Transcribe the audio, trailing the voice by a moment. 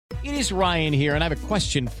is Ryan here, and I have a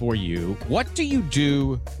question for you. What do you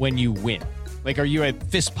do when you win? Like, are you a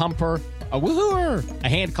fist pumper, a woohooer, a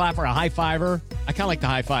hand clapper, a high fiver? I kind of like the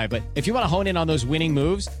high five, but if you want to hone in on those winning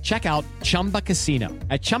moves, check out Chumba Casino.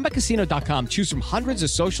 At ChumbaCasino.com, choose from hundreds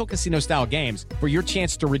of social casino-style games for your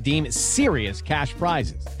chance to redeem serious cash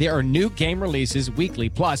prizes. There are new game releases weekly,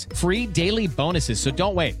 plus free daily bonuses. So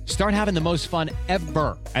don't wait. Start having the most fun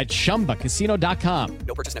ever at ChumbaCasino.com.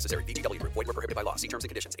 No purchase necessary. VGW Group. Void where prohibited by law. See terms and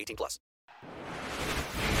conditions. 18+.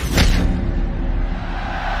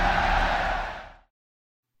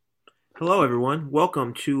 Hello, everyone.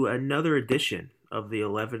 Welcome to another edition of the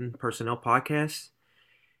 11 Personnel Podcast.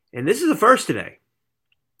 And this is the first today.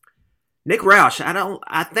 Nick Roush.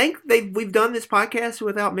 I think we've done this podcast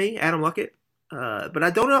without me, Adam Luckett. But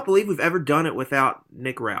I do not believe we've ever done it without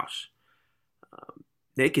Nick Roush.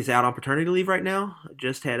 Nick is out on paternity leave right now.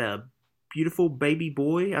 Just had a beautiful baby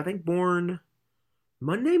boy, I think born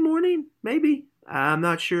Monday morning, maybe. I'm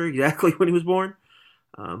not sure exactly when he was born.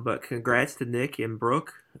 But congrats to Nick and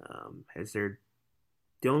Brooke as they're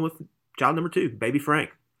dealing with child number 2, baby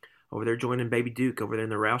Frank, over there joining baby Duke over there in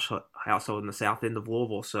the Roush household in the south end of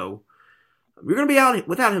Louisville. So we're going to be out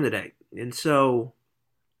without him today. And so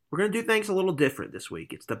we're going to do things a little different this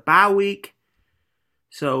week. It's the bye week.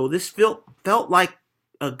 So this felt like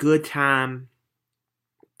a good time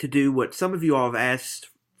to do what some of you all have asked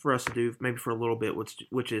for us to do maybe for a little bit,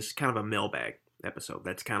 which is kind of a mailbag episode.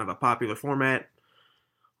 That's kind of a popular format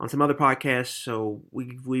on some other podcasts. So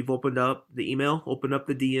we've opened up the email, opened up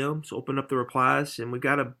the DMs, opened up the replies, and we've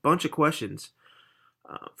got a bunch of questions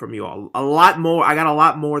from you all. A lot more. I got a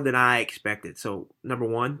lot more than I expected. So number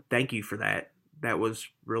one, thank you for that. That was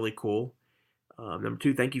really cool. Number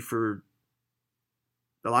two, thank you for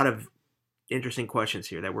a lot of interesting questions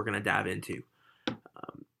here that we're going to dive into.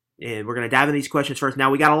 And we're going to dive into these questions first. Now,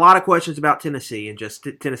 we got a lot of questions about Tennessee and just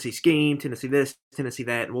Tennessee scheme, Tennessee this, Tennessee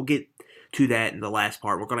that, and we'll get to that in the last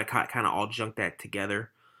part. We're going to kind of all junk that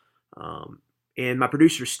together. And my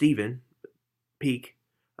producer, Steven Peak,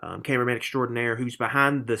 cameraman extraordinaire, who's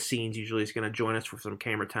behind the scenes, usually is going to join us for some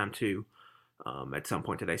camera time too at some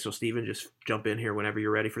point today. So, Steven, just jump in here whenever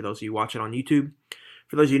you're ready for those of you watching on YouTube.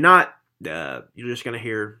 For those of you not, you're just going to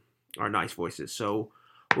hear our nice voices. So,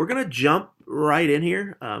 we're going to jump right in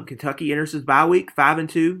here. Kentucky enters his bye week,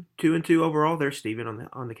 5-2, 2-2 overall. There's Steven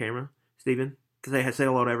on the camera. Steven, say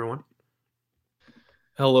hello to everyone.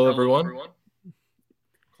 Hello, everyone.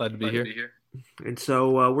 Glad to be here. And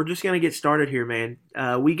so we're just going to get started here, man.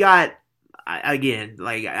 We got, I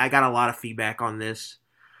got a lot of feedback on this.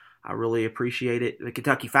 I really appreciate it. The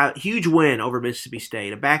Kentucky huge win over Mississippi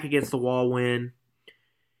State. A back against the wall win.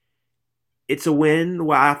 It's a win.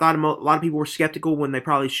 Well, I thought a lot of people were skeptical when they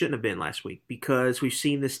probably shouldn't have been last week because we've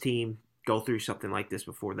seen this team go through something like this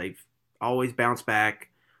before. They've always bounced back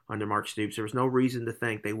under Mark Stoops. There was no reason to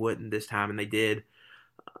think they wouldn't this time, and they did.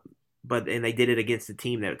 And they did it against a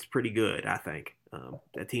team that's pretty good, I think.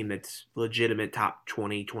 A team that's legitimate top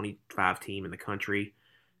 20, 25 team in the country.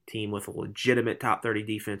 Team with a legitimate top 30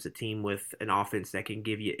 defense. A team with an offense that can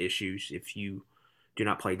give you issues if you do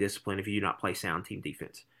not play discipline, if you do not play sound team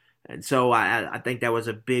defense. And so I think that was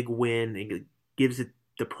a big win. It gives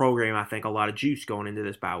the program, I think, a lot of juice going into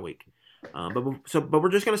this bye week. But we're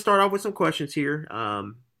just going to start off with some questions here.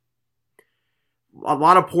 A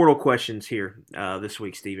lot of portal questions here this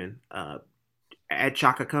week, Steven. At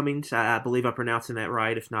Chaka Cummings, I believe I'm pronouncing that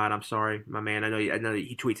right. If not, I'm sorry, my man. I know that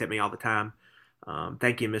he tweets at me all the time.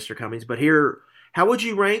 Thank you, Mr. Cummings. But here, how would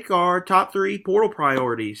you rank our top 3 portal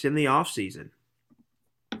priorities in the offseason?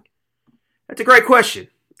 That's a great question.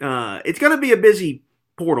 It's going to be a busy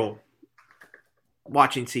portal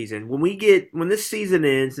watching season. When this season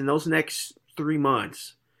ends in those next 3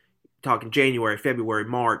 months, talking January, February,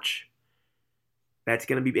 March, that's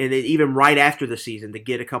going to be, and even right after the season to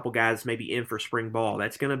get a couple guys maybe in for spring ball,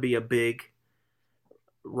 that's going to be a big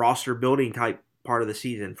roster building type part of the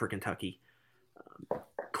season for Kentucky.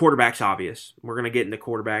 Quarterback's obvious. We're going to get into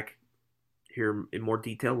quarterback here in more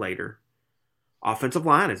detail later. Offensive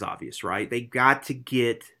line is obvious, right? They got to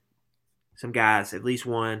get some guys, at least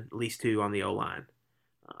one, at least two on the O-line.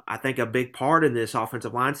 I think a big part in this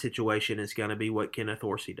offensive line situation is going to be what Kenneth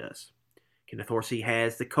Horsey does. Kenneth Horsey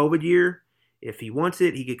has the COVID year. If he wants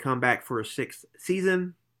it, he could come back for a 6th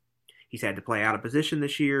season. He's had to play out of position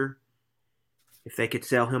this year. If they could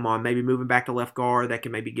sell him on maybe moving back to left guard, that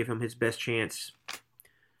can maybe give him his best chance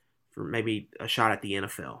for maybe a shot at the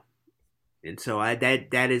NFL. And so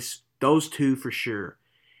that is those two for sure.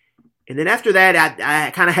 And then after that,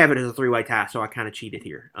 I kind of have it as a 3-way tie, so I kind of cheated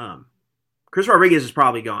here. Chris Rodriguez is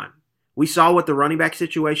probably gone. We saw what the running back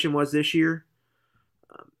situation was this year.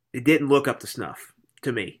 It didn't look up to snuff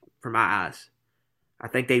to me. from my eyes. I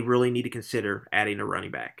think they really need to consider adding a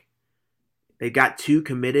running back. They've got 2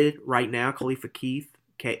 committed right now, Khalifa Keith,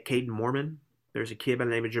 Caden Mormon. There's a kid by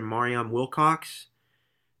the name of Jamarion Wilcox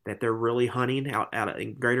that they're really hunting out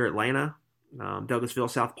in Greater Atlanta. Douglasville,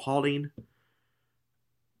 South Paulding.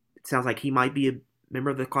 It sounds like he might be a member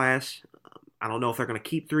of the class. I don't know if they're going to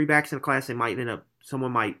keep 3 backs in the class.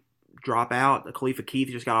 Someone might drop out. Khalifa Keith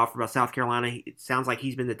just got offered by South Carolina. It sounds like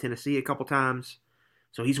he's been to Tennessee a couple times.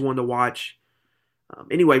 So he's one to watch.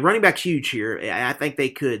 Anyway, running back's huge here. I think they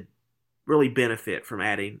could really benefit from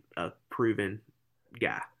adding a proven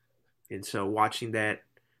guy. And so watching that,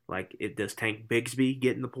 like, it does Tank Bigsby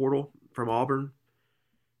get in the portal from Auburn.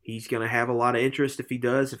 He's going to have a lot of interest if he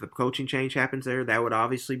does. If a coaching change happens there, that would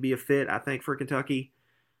obviously be a fit, I think, for Kentucky.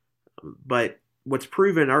 But what's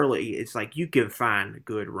proven early is, like, you can find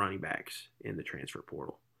good running backs in the transfer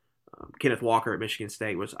portal. Kenneth Walker at Michigan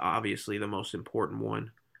State was obviously the most important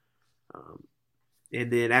one.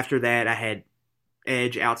 And then after that, I had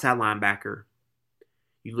edge, outside linebacker.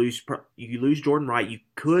 You lose Jordan Wright. You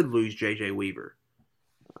could lose J.J. Weaver.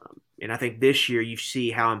 And I think this year you see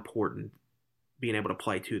how important being able to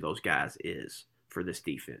play 2 of those guys is for this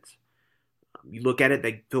defense. You look at it,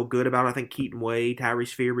 they feel good about it. I think Keaton Wade,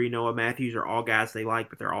 Tyrese Fearbury, Noah Matthews are all guys they like,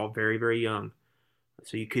 but they're all very, very young.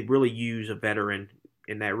 So you could really use a veteran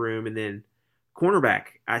in that room. And then cornerback.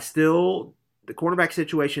 The cornerback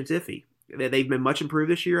situation's iffy. They've been much improved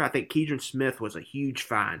this year. I think Keidron Smith was a huge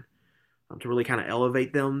find to really kind of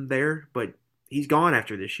elevate them there, but he's gone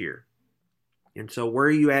after this year. And so where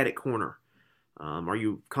are you at corner? Are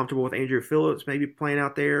you comfortable with Andrew Phillips maybe playing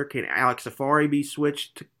out there? Can Alex Safari be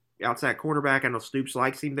switched to outside cornerback? I know Stoops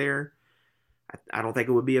likes him there. I don't think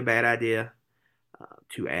it would be a bad idea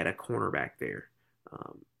to add a cornerback there.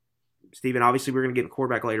 Stephen, obviously we're going to get a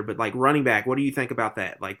quarterback later, but like running back, what do you think about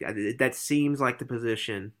that? Like that seems like the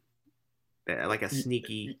position, like a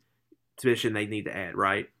sneaky position they need to add,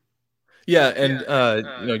 right? Yeah, and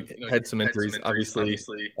had some injuries obviously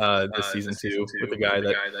this season too with a guy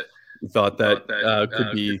that we thought that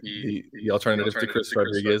could be the alternative to Chris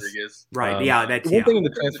Rodriguez. Right. One thing in the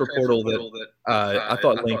transfer portal that I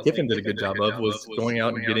thought Lane Kiffin did a good job of was going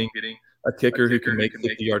out and getting a kicker who can make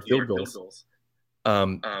 50-yard field goals.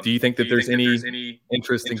 Do you think that there's any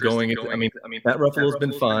interest in going into? I mean, Matt Ruffalo's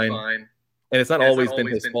been fine, and it's not always been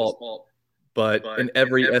his fault. But in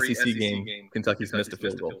every SEC game, Kentucky's missed a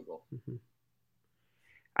field goal. Mm-hmm.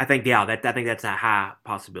 I think that's a high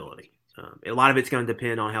possibility. A lot of it's going to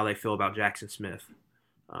depend on how they feel about Jackson Smith,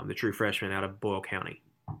 the true freshman out of Boyle County.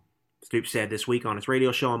 Stoops said this week on his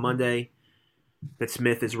radio show on Monday that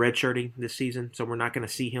Smith is redshirting this season, so we're not going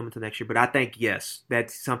to see him until next year. But I think, yes,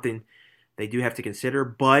 that's something they do have to consider,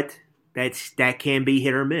 but that can be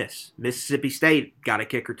hit or miss. Mississippi State got a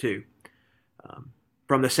kicker too.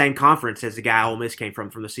 From the same conference as the guy Ole Miss came from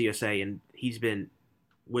the CSA, and he's been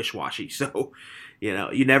wish-washy. So,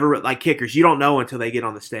 you never like kickers. You don't know until they get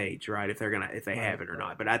on the stage, right? If they have it or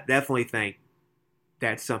not. But I definitely think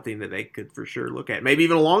that's something that they could for sure look at. Maybe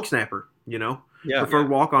even a long snapper. Preferred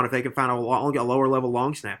walk-on if they can find a lower level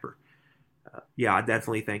long snapper. I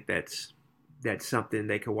definitely think that's something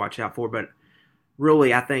they could watch out for. But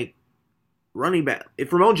really, I think running back.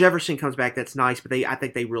 If Ramon Jefferson comes back, that's nice. But I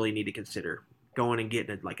think they really need to consider going and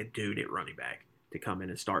getting a dude at running back to come in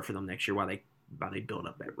and start for them next year while they build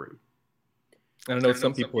up that room. I know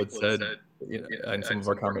some people had said in some of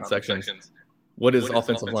our comment sections, what does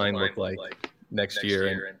offensive line look like next year?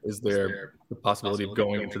 And is there the possibility of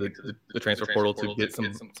going into the transfer portal to get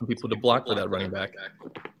some people to block for that running back?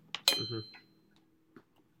 Mm-hmm.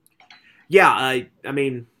 Yeah, I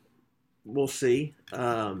mean, we'll see.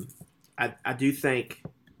 I do think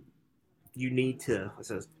you need to. It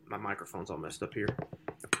says my microphone's all messed up here.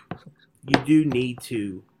 You do need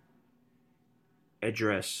to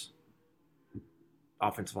address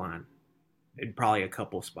offensive line in probably a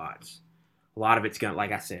couple spots. A lot of it's going to,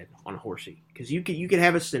 like I said, on Horsey. Because you could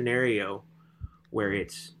have a scenario where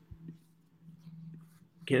it's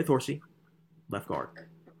Kenneth Horsey, left guard,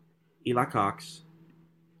 Eli Cox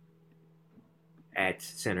at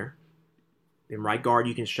center. Then right guard,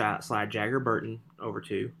 you can slide Jagger Burton over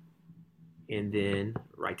to. And then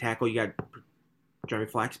right tackle, you got Jeremy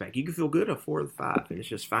Flax back. You can feel good at 4 of the 5, and it's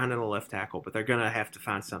just finding a left tackle. But they're going to have to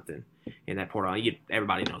find something in that portal.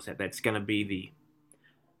 Everybody knows that. That's going to be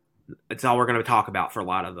it's all we're going to talk about for a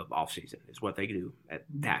lot of the offseason is what they do at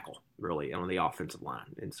tackle, really, on the offensive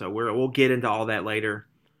line. And so we'll get into all that later.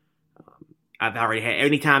 I've already had –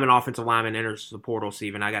 anytime an offensive lineman enters the portal,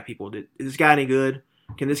 Steven, I got people – is this guy any good?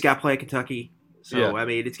 Can this guy play at Kentucky? So, yeah. I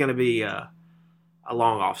mean, it's going to be a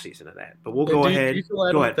long offseason of that. But we'll go ahead. Do you feel,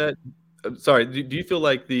 Adam, that sorry, do you feel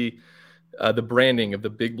like the branding of the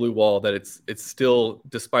Big Blue Wall, that it's still,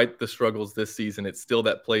 despite the struggles this season, it's still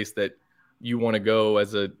that place that you want to go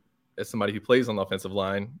as somebody who plays on the offensive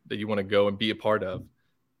line, that you want to go and be a part of?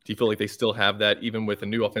 Do you feel like they still have that, even with a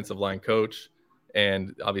new offensive line coach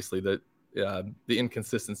and obviously the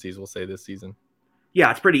inconsistencies, we'll say, this season? Yeah,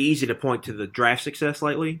 it's pretty easy to point to the draft success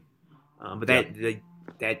lately, but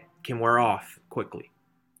that can wear off quickly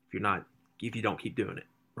if you don't keep doing it,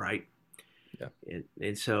 right? Yeah,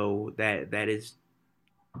 and so that is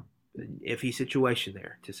an iffy situation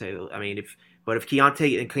there, to say. I mean, if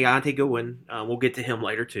Keontae Goodwin, we'll get to him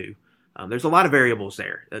later too. There's a lot of variables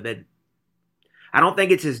there that I don't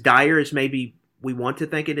think it's as dire as maybe we want to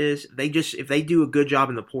think it is. If they do a good job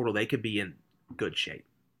in the portal, they could be in good shape.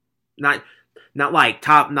 Not like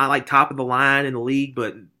top of the line in the league,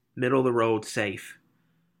 but middle of the road safe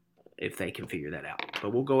if they can figure that out.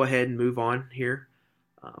 But we'll go ahead and move on here.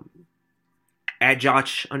 At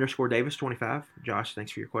Josh_Davis25. Josh,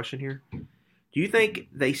 thanks for your question here. Do you think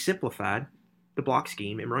they simplified the block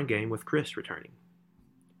scheme and run game with Chris returning?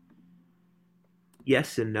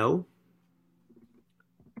 Yes and no.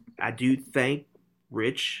 I do think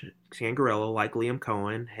Rich Scangarello, like Liam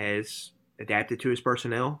Cohen, has adapted to his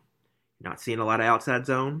personnel. You're not seeing a lot of outside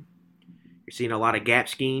zone. You're seeing a lot of gap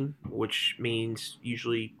scheme, which means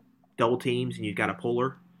usually double teams and you've got a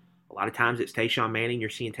puller. A lot of times it's Tayshawn Manning. You're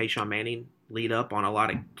seeing Tayshawn Manning lead up on a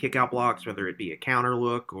lot of kick-out blocks, whether it be a counter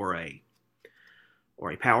look or a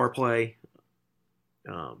power play.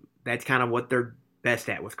 That's kind of what they're best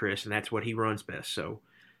at with Chris, and that's what he runs best. So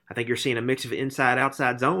I think you're seeing a mix of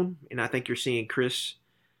inside-outside zone, and I think you're seeing Chris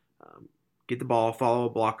get the ball, follow a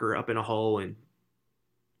blocker up in a hole, and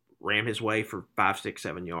ram his way for 5, 6,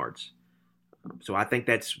 7 yards. So I think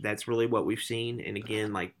that's really what we've seen. And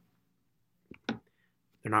again, like,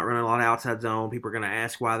 they're not running a lot of outside zone. People are going to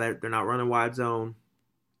ask why they're not running wide zone.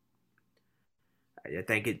 I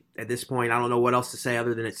think at this point, I don't know what else to say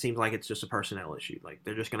other than it seems like it's just a personnel issue. Like,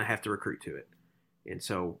 they're just going to have to recruit to it. And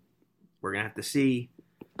so we're going to have to see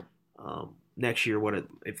next year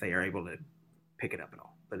if they are able to pick it up at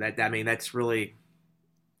all. But that's really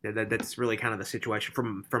kind of the situation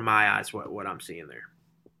from my eyes, what I'm seeing there.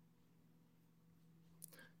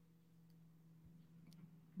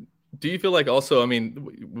 Do you feel like also, I mean,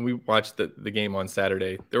 when we watched the game on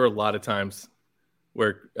Saturday, there were a lot of times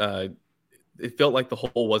where it felt like the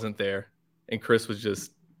hole wasn't there and Chris was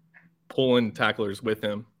just pulling tacklers with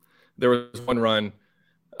him. There was one run,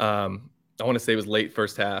 I want to say it was late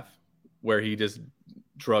first half, where he just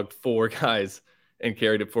drugged 4 guys and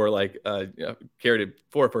carried it for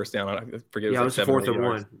a first down. I forget. It was like 4th and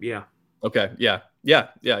 1. Yeah. Okay. Yeah,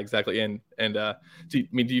 exactly. And do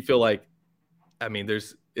you feel like, I mean,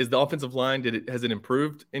 is the offensive line, has it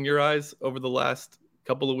improved in your eyes over the last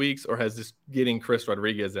couple of weeks, or has just getting Chris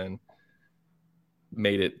Rodriguez in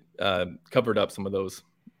made it covered up some of those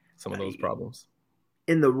problems?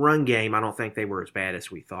 In the run game, I don't think they were as bad as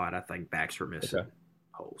we thought. I think backs were missing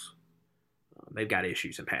holes. They've got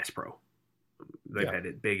issues in pass pro. They've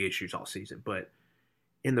had big issues all season, but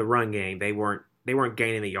in the run game, they weren't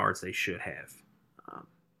gaining the yards they should have.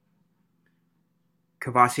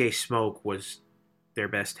 Cavassier Smoke was their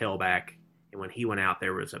best tailback, and when he went out,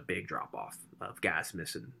 there was a big drop-off of guys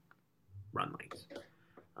missing run lanes.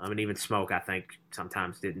 And even Smoke, I think,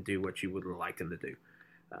 sometimes didn't do what you would have liked him to do.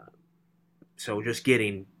 So just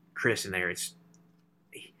getting Chris in there,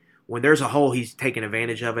 when there's a hole, he's taking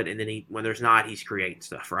advantage of it, and then when there's not, he's creating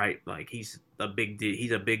stuff, right? Like, he's a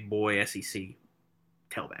big boy SEC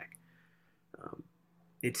tailback.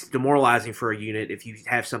 It's demoralizing for a unit if you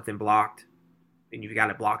have something blocked and you've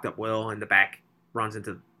got it blocked up well, and the back runs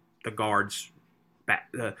into the guard's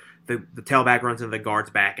back. The tailback runs into the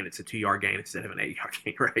guard's back, and it's a 2-yard gain instead of an 8-yard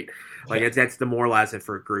gain, right? Like, that's demoralizing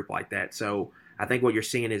for a group like that. So I think what you're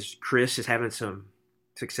seeing is Chris is having some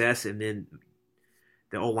success, and then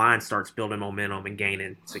the O-line starts building momentum and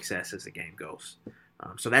gaining success as the game goes.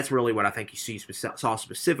 So that's really what I think you saw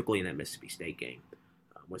specifically in that Mississippi State game,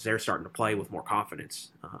 was they're starting to play with more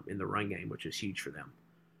confidence in the run game, which is huge for them.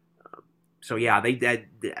 So yeah,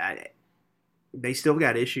 they still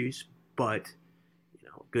got issues, but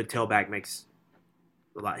good tailback makes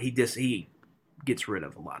a lot. He gets rid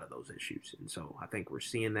of a lot of those issues, and so I think we're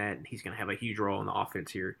seeing that, and he's going to have a huge role in the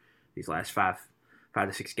offense here these last 5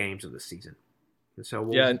 to 6 games of the season. And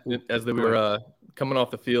so as we were coming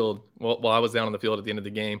off the field, while I was down on the field at the end of the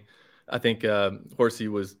game, I think Horsey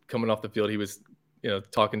was coming off the field. He was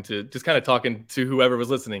talking to whoever was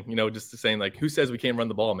listening, just saying, like, who says we can't run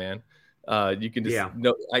the ball, man? You can just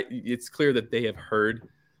know. It's clear that they have heard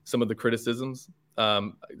some of the criticisms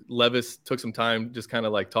Levis took some time just kind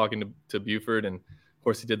of like talking to Buford, and of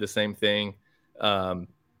course he did the same thing. But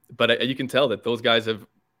you can tell that those guys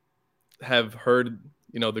have heard,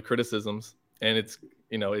 the criticisms, and it's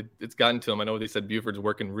gotten to them. I know they said Buford's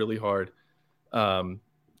working really hard, trying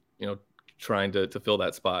to fill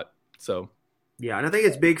that spot. So. Yeah, and I think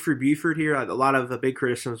it's big for Buford here. A lot of the big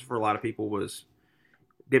criticisms for a lot of people was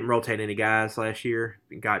didn't rotate any guys last year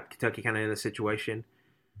and got Kentucky kind of in a situation.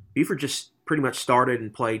 Buford just pretty much started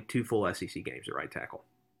and played 2 full SEC games at right tackle.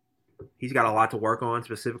 He's got a lot to work on,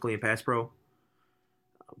 specifically in pass pro,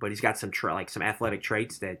 but he's got some some athletic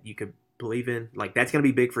traits that you could believe in. Like, that's going to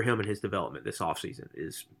be big for him in his development this offseason,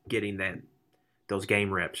 is getting those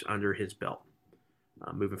game reps under his belt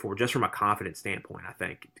moving forward. Just from a confidence standpoint, I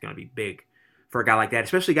think it's going to be big for a guy like that,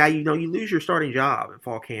 especially a guy, you lose your starting job in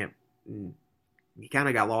fall camp. You kind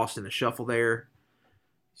of got lost in the shuffle there.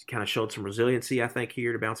 He's kind of showed some resiliency, I think,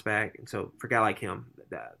 here to bounce back. And so for a guy like him,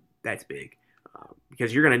 that's big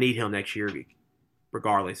because you're going to need him next year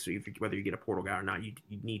regardless, whether you get a portal guy or not. You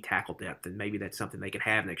need tackle depth, and maybe that's something they can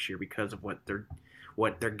have next year because of what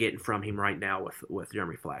they're getting from him right now with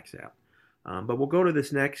Jeremy Flax out. But we'll go to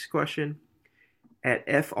this next question at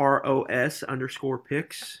FROS_picks.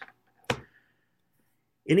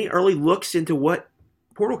 Any early looks into what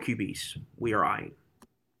portal QBs we are eyeing?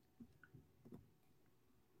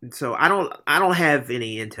 And so I don't have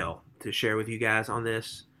any intel to share with you guys on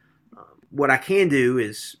this. What I can do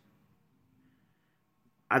is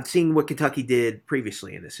I've seen what Kentucky did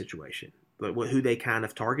previously in this situation, but who they kind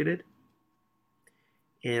of targeted.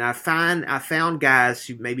 And I found guys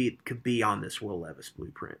who maybe could be on this Will Levis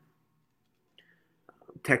blueprint.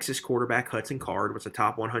 Texas quarterback Hudson Card was a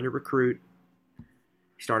top 100 recruit.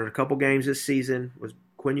 He started a couple games this season.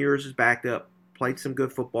 Quinn Ewers is backed up. Played some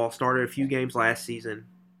good football. Started a few games last season.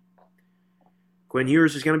 Quinn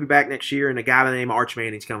Ewers is going to be back next year, and a guy by the name of Arch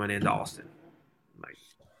Manning's coming into Austin.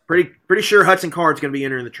 Pretty sure Hudson Card's going to be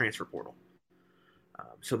entering the transfer portal.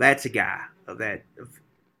 So that's a guy that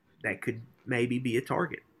could maybe be a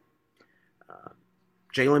target.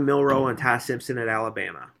 Jalen Milroe and Ty Simpson at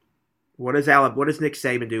Alabama. What does Nick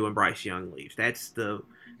Saban do when Bryce Young leaves? That's the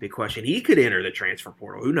big question. He could enter the transfer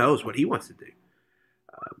portal. Who knows what he wants to do?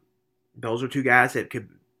 Those are 2 guys that could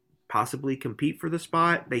possibly compete for the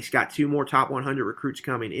spot. They got 2 more top 100 recruits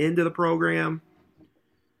coming into the program.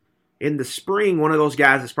 In the spring, one of those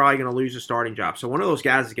guys is probably going to lose a starting job. So one of those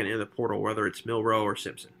guys is going to enter the portal, whether it's Milroe or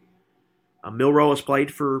Simpson. Milroe has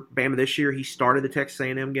played for Bama this year. He started the Texas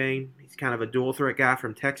A&M game. He's kind of a dual threat guy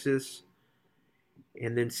from Texas.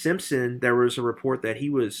 And then Simpson, there was a report that he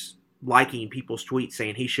was liking people's tweets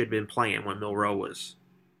saying he should have been playing when Milroe was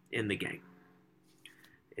in the game.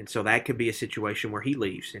 And so that could be a situation where he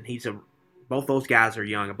leaves. And both those guys are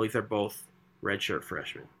young. I believe they're both redshirt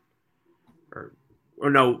freshmen. Or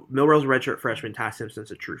no, Milroe's a redshirt freshman. Ty Simpson's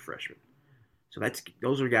a true freshman. So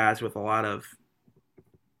those are guys with a lot of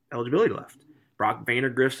eligibility left. Brock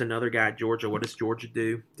Vandergrift's another guy at Georgia. What does Georgia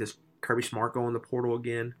do? Does Kirby Smart go in the portal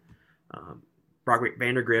again? Brock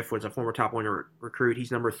Vandergrift was a former top 100 recruit.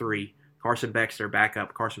 He's number 3. Carson Beck's their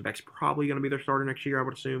backup. Carson Beck's probably going to be their starter next year, I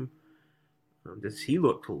would assume. Does he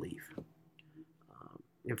look to leave?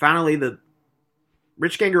 And finally,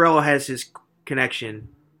 Rich Gangarello has his connection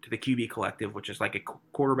to the QB Collective, which is like a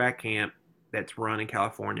quarterback camp that's run in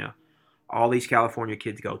California. All these California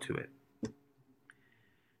kids go to it.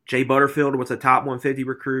 Jay Butterfield was a top 150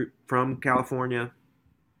 recruit from California.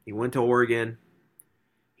 He went to Oregon.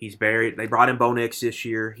 He's buried. They brought in Bo Nix this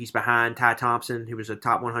year. He's behind Ty Thompson, who was a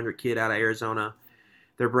top 100 kid out of Arizona.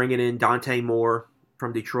 They're bringing in Dante Moore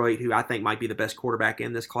from Detroit, who I think might be the best quarterback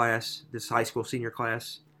in this class, this high school senior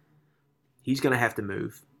class. He's going to have to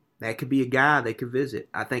move. That could be a guy they could visit.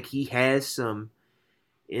 I think he has some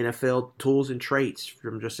NFL tools and traits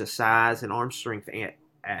from just a size and arm strength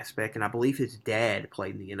aspect, and I believe his dad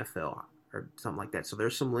played in the NFL or something like that. So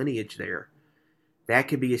there's some lineage there. That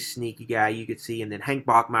could be a sneaky guy you could see. And then Hank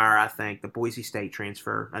Bachmeier, I think, the Boise State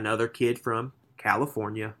transfer, another kid from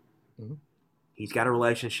California. Mm-hmm. He's got a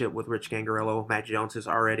relationship with Rich Gangarello. Matt Jones has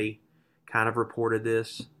already kind of reported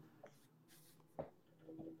this.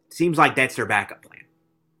 Seems like that's their backup plan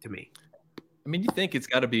to me. I mean, you think it's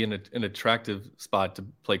got to be an attractive spot to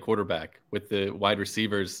play quarterback with the wide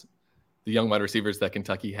receivers, the young wide receivers that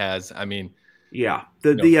Kentucky has. I mean, yeah,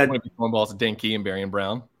 throwing balls to Denke and Barry and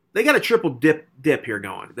Brown. They got a triple dip here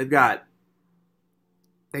going. They got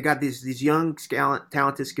these young,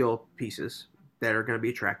 talented skill pieces that are going to be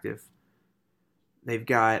attractive. They've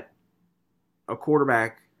got a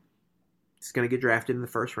quarterback that's going to get drafted in the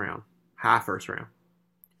first round, high first round.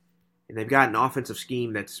 And they've got an offensive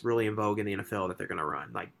scheme that's really in vogue in the NFL that they're going to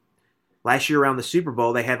run. Like, last year around the Super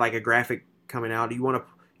Bowl, they had like a graphic coming out. You want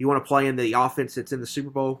to play in the offense that's in the Super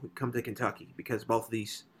Bowl? Come to Kentucky, because both the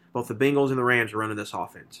Bengals and the Rams are running this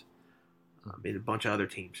offense, and a bunch of other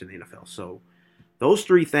teams in the NFL. So those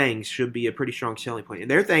three things should be a pretty strong selling point.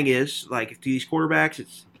 And their thing is, like, if these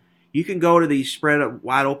quarterbacks, you can go to these spread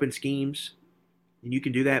wide open schemes, and you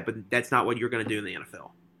can do that, but that's not what you're going to do in the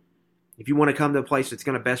NFL. If you want to come to a place that's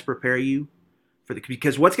going to best prepare you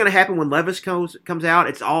because what's going to happen when Levis comes out,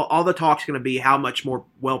 it's all the talk's going to be how much more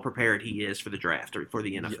well prepared he is for the draft or for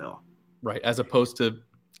the NFL. Yeah. Right, as opposed to,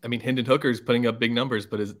 I mean, Hendon Hooker's putting up big numbers,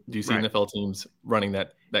 but do you see NFL teams running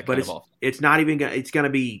that kind of offense? It's not even going. It's going to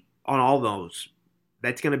be on all those.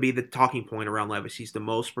 That's going to be the talking point around Levis. He's the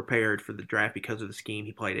most prepared for the draft because of the scheme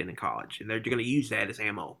he played in college, and they're going to use that as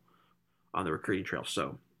ammo on the recruiting trail.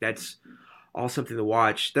 So that's all something to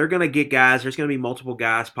watch. They're going to get guys. There's going to be multiple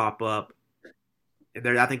guys pop up.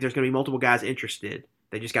 I think there's going to be multiple guys interested.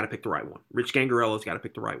 They just got to pick the right one. Rich Gangarella's got to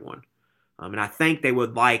pick the right one. And I think they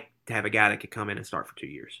would like to have a guy that could come in and start for 2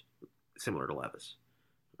 years, similar to Levis.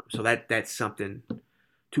 So that's something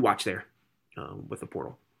to watch there with the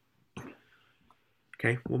portal.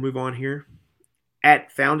 Okay, we'll move on here.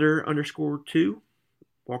 At founder_2,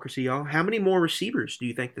 Walker C. Y'all, how many more receivers do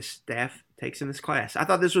you think the staff takes in this class? I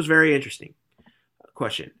thought this was very interesting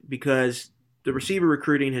question because the receiver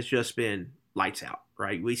recruiting has just been lights out,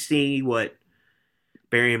 right? We see what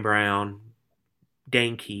Barion Brown,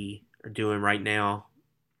 Dane Key are doing right now.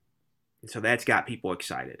 And so that's got people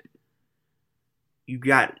excited. You've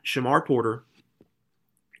got Shamar Porter,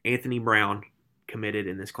 Anthony Brown committed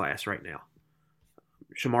in this class right now.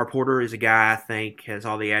 Shamar Porter is a guy I think has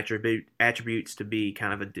all the attributes to be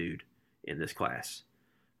kind of a dude in this class.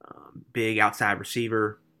 Big outside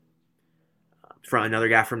receiver. From another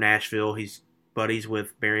guy from Nashville. He's buddies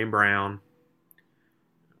with Barion Brown.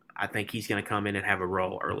 I think he's going to come in and have a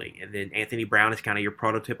role early. And then Anthony Brown is kind of your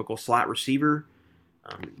prototypical slot receiver.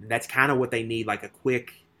 That's kind of what they need, like a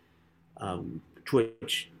quick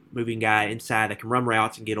twitch moving guy inside that can run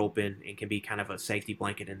routes and get open and can be kind of a safety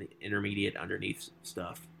blanket in the intermediate underneath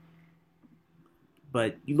stuff.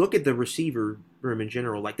 But you look at the receiver room in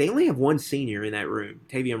general, like they only have one senior in that room,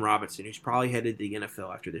 Tavion Robinson, who's probably headed to the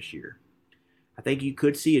NFL after this year. I think you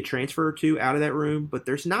could see a transfer or two out of that room, but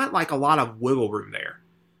there's not like a lot of wiggle room there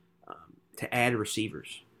to add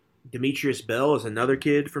receivers. Demetrius Bell is another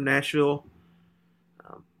kid from Nashville,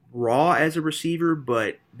 raw as a receiver,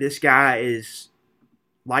 but this guy is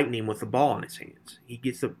lightning with the ball in his hands. He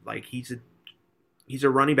gets he's a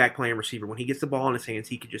running back playing receiver. When he gets the ball in his hands,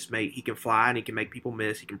 he can fly and he can make people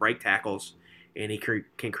miss. He can break tackles and he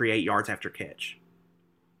can create yards after catch.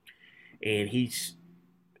 And he's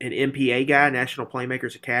an MPA guy, National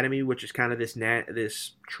Playmakers Academy, which is kind of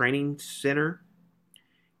this training center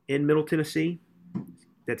in Middle Tennessee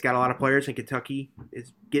that's got a lot of players. In Kentucky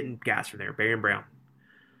is getting guys from there. Barion Brown,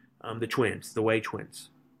 the twins, the Way twins.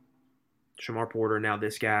 Shamar Porter, now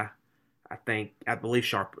this guy, I believe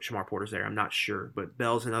Shamar Porter's there. I'm not sure, but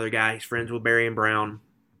Bell's another guy. He's friends with Barion Brown.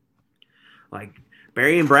 Like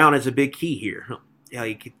Barion Brown is a big key here.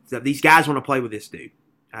 Like, these guys want to play with this dude.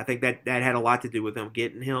 I think that had a lot to do with them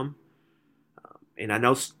getting him. And I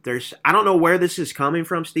know I don't know where this is coming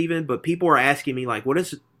from, Steven, but people are asking me, like, what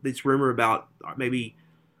is this rumor about maybe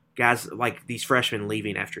guys like these freshmen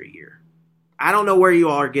leaving after a year? I don't know where you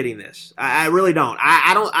all are getting this. I really don't.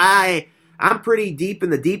 I'm pretty deep in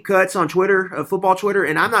the deep cuts on Twitter, football Twitter,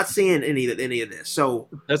 and I'm not seeing any of this. So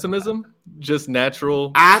pessimism, just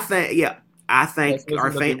natural. I think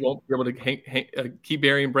our fans won't be able to keep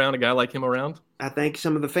Barion Brown, a guy like him, around. I think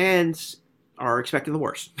some of the fans are expecting the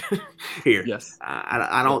worst here. Yes,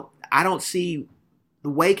 I don't see the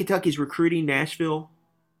way Kentucky's recruiting Nashville.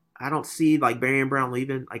 I don't see like Barion Brown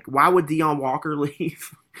leaving. Like, why would Deion Walker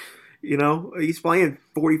leave? You know, he's playing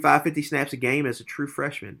 45, 50 snaps a game as a true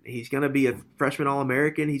freshman. He's going to be a freshman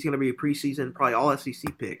All-American. He's going to be a preseason, probably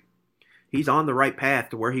All-SEC pick. He's on the right path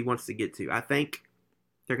to where he wants to get to. I think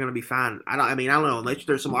they're going to be fine. I don't know. Unless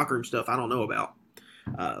there's some locker room stuff I don't know about.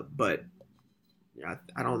 But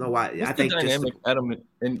I don't know why. I think the dynamic, Adam,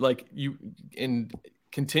 and like you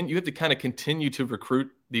have to kind of continue to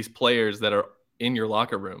recruit these players that are in your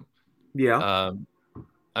locker room. Yeah.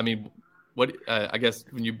 I mean, what I guess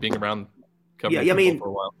when you've been around covering for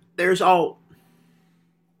a while, there's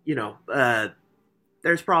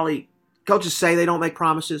there's probably coaches say they don't make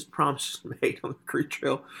promises made on the recruit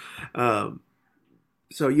trail.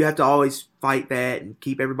 So you have to always fight that and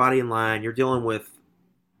keep everybody in line. You're dealing with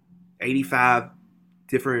 85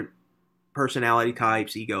 different personality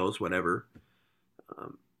types, egos, whatever.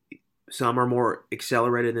 Some are more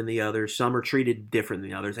accelerated than the others. Some are treated different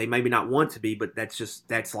than the others. They maybe not want to be, but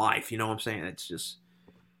that's life. You know what I'm saying? That's just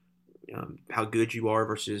how good you are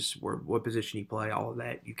versus what position you play. All of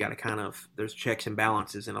that, you've got to kind of, there's checks and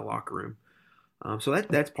balances in a locker room. So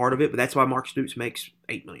that's part of it, but that's why Mark Stoops makes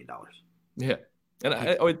 $8 million. Yeah, and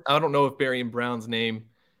I don't know if Barry and Brown's name,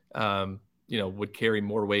 would carry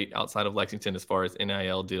more weight outside of Lexington as far as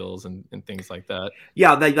NIL deals and things like that.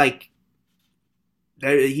 Yeah,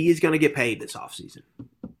 he is going to get paid this offseason.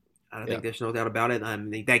 I think there's no doubt about it. I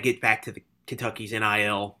mean, that gets back to the Kentucky's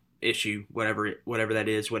NIL issue, whatever that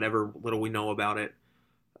is, whatever little we know about it.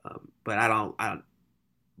 But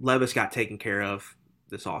Levis got taken care of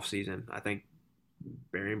this offseason. I think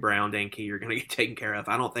Barry and Brown, Dan Key are going to get taken care of.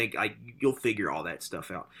 I don't think you'll figure all that stuff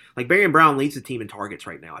out. Like Barry and Brown leads the team in targets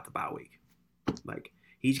right now at the bye week. Like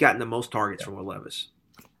he's gotten the most targets from Levis.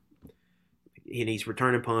 And he's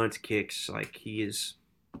returning punts, kicks, like he is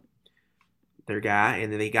their guy.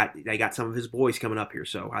 And then they got some of his boys coming up here.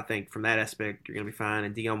 So I think from that aspect, you're going to be fine.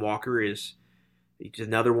 And Deion Walker is just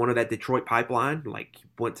another one of that Detroit pipeline. Like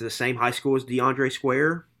went to the same high school as DeAndre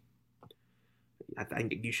Square. I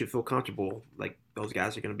think you should feel comfortable. Like those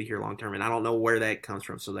guys are going to be here long term. And I don't know where that comes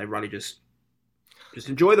from. So everybody just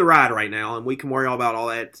enjoy the ride right now. And we can worry all about all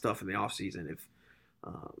that stuff in the off season if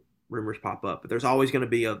rumors pop up, but there's always going to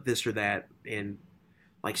be a this or that. And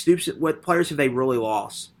like Stoops, what players have they really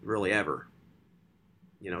lost, really ever?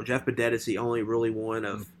 Jeff Badette is the only really one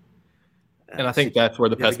of. And I think that's where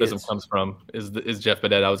the pessimism comes from. Is Jeff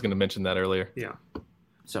Badette? I was going to mention that earlier. Yeah.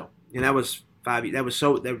 So, and that was 5 years. That was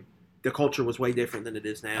so the culture was way different than it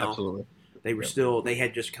is now. Absolutely. They were they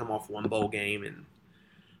had just come off one bowl game, and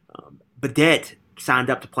Badette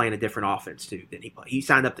signed up to play in a different offense too than he played. He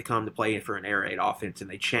signed up to come to play for an air raid offense, and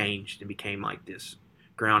they changed and became like this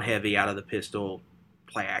ground heavy, out of the pistol,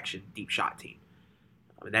 play action, deep shot team.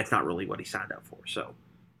 I mean, that's not really what he signed up for. So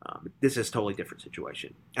this is a totally different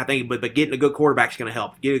situation. I think, but getting a good quarterback is going to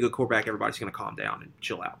help. Getting a good quarterback, everybody's going to calm down and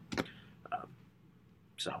chill out.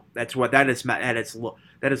 So that's what that is. That is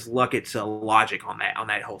Luckett's logic on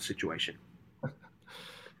that whole situation.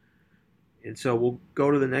 And so we'll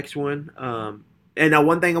go to the next one. And now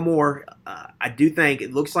one thing more, I do think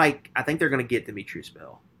it looks like I think they're going to get Demetrius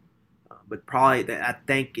Bell, but probably I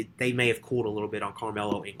think they may have cooled a little bit on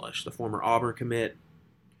Carmelo English, the former Auburn commit.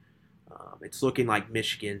 It's looking like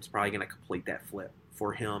Michigan's probably going to complete that flip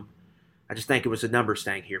for him. I just think it was a numbers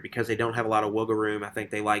thing here because they don't have a lot of wiggle room. I think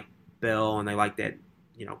they like Bell and they like that,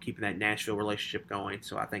 keeping that Nashville relationship going.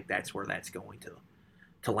 So I think that's where that's going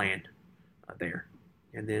to land there.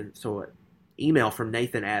 And then so an email from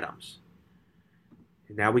Nathan Adams.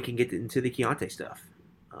 Now we can get into the Keontae stuff.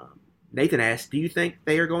 Nathan asked, do you think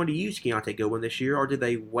they are going to use Keontae Goodwin this year, or did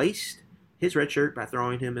they waste his red shirt by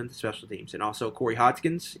throwing him into special teams? And also Corey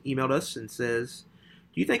Hodgkins emailed us and says,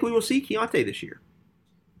 do you think we will see Keontae this year?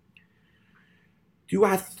 Do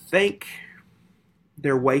I think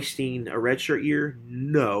they're wasting a red shirt year?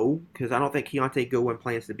 No, because I don't think Keontae Goodwin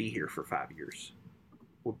plans to be here for 5 years.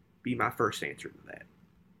 Will be my first answer to that.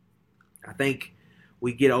 I think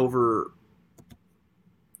we get over...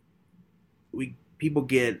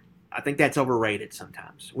 I think that's overrated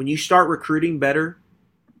sometimes. When you start recruiting better,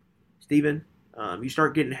 Stephen, you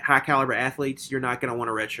start getting high caliber athletes, you're not going to want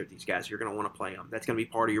to redshirt these guys. You're going to want to play them. That's going to be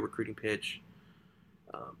part of your recruiting pitch.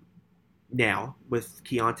 Now, with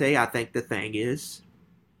Keontae, I think the thing is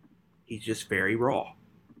he's just very raw.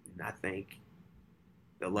 And I think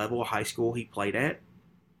the level of high school he played at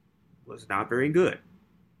was not very good.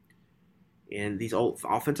 And these old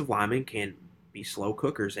offensive linemen can be slow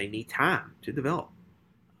cookers. They need time to develop.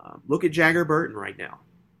 Look at Jagger Burton right now.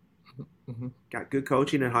 Mm-hmm. Got good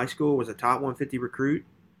coaching in high school, was a top 150 recruit.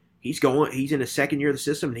 He's in his second year of the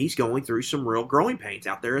system, and he's going through some real growing pains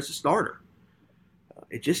out there as a starter.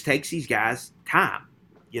 It just takes these guys time.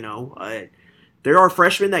 There are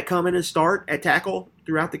freshmen that come in and start at tackle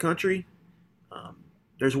throughout the country.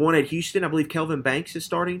 There's one at Houston. I believe Kelvin Banks is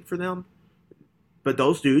starting for them. But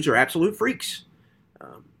those dudes are absolute freaks.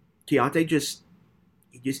 Keontae just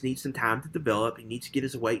needs some time to develop. He needs to get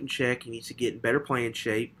his weight in check. He needs to get in better playing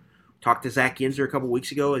shape. Talked to Zach Genser a couple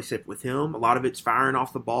weeks ago. He said with him, a lot of it's firing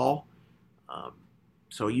off the ball.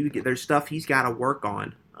 So there's stuff he's got to work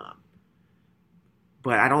on.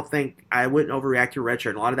 But I wouldn't overreact to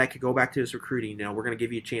redshirt. A lot of that could go back to his recruiting. We're going to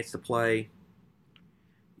give you a chance to play.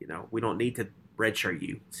 We don't need to redshirt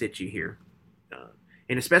you, sit you here.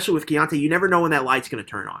 And especially with Keontae, you never know when that light's going to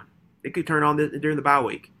turn on. It could turn on during the bye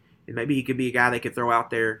week. And maybe he could be a guy they could throw out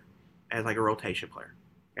there as like a rotation player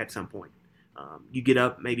at some point. You get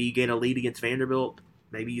up, maybe you get a lead against Vanderbilt.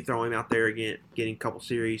 Maybe you throw him out there again, getting a couple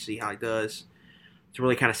series, see how he does. to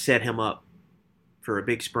really kind of set him up for a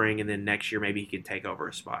big spring, and then next year maybe he can take over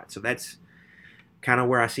a spot. So that's kind of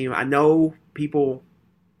where I see him. I know people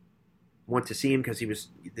want to see him because he was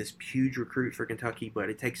this huge recruit for Kentucky, but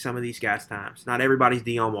it takes some of these guys' times. Not everybody's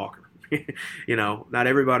Deion Walker. Not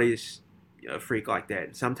everybody's a freak like that.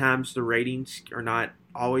 And sometimes the ratings are not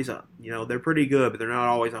always up. They're pretty good, but they're not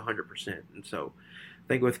always 100%. And so I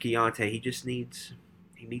think with Keontae,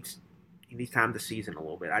 he needs time to season a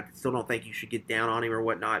little bit. I still don't think you should get down on him or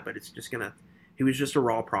whatnot, but it's just going to – he was just a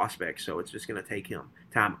raw prospect, so it's just going to take him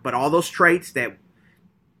time. But all those traits that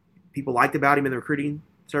people liked about him in the recruiting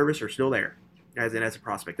service are still there as a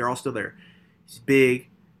prospect. They're all still there. He's big,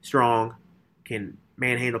 strong, can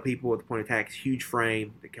manhandle people with the point of attack, huge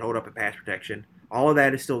frame that can hold up in pass protection. All of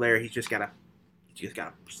that is still there. He's just got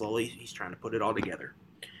to slowly – he's trying to put it all together.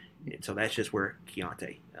 And so that's just where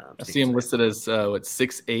Keontae I see him listed as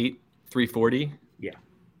 6'8", 340. Yeah.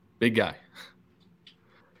 Big guy.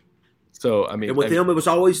 So, I mean. And with him, it was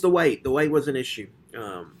always the weight. The weight was an issue.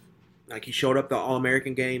 Like he showed up the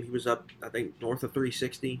All-American game. He was up, I think, north of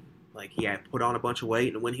 360. Like he had put on a bunch of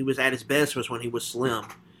weight. And when he was at his best was when he was slim,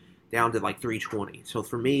 down to like 320. So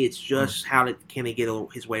for me, it's just can he get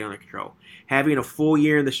his weight under control. Having a full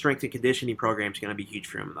year in the strength and conditioning program is going to be huge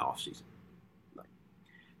for him in the offseason.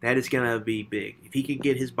 That is going to be big. If he can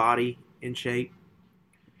get his body in shape,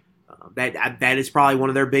 that is probably one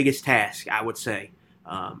of their biggest tasks, I would say,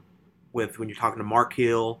 with when you're talking to Mark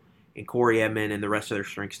Hill and Corey Edmond and the rest of their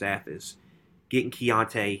strength staff, is getting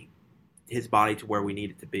Keontae, his body to where we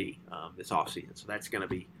need it to be this offseason. So that's going to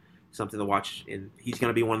be something to watch. And he's going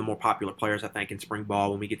to be one of the more popular players, I think, in spring ball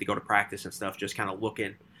when we get to go to practice and stuff, just kind of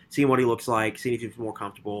looking, seeing what he looks like, seeing if he's more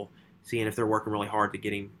comfortable, seeing if they're working really hard to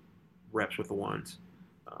get him reps with the ones.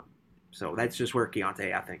 So that's just where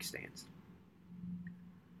Keontae, I think, stands.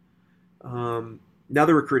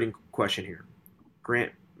 Another recruiting question here.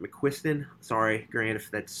 Grant McQuiston. Sorry, Grant,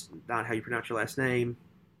 if that's not how you pronounce your last name.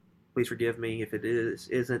 Please forgive me if it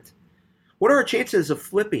isn't. What are our chances of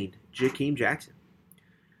flipping Jakeem Jackson?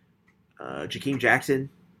 Jakeem Jackson,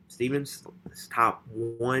 Stevens, is top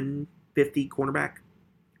 150 cornerback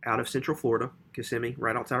out of Central Florida, Kissimmee,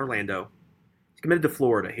 right outside Orlando. He's committed to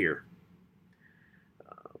Florida here.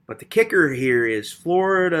 But the kicker here is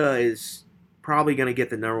Florida is probably going to get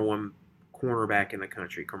the number one cornerback in the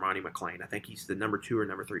country, Cormani McClain. I think he's the number 2 or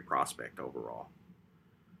number 3 prospect overall.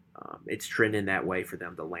 It's trending that way for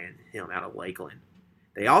them to land him out of Lakeland.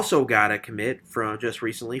 They also got a commit from just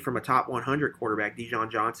recently from a top 100 quarterback,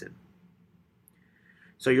 Dijon Johnson.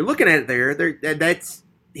 So you're looking at it there.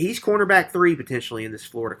 He's cornerback 3 potentially in this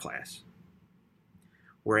Florida class.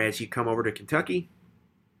 Whereas you come over to Kentucky's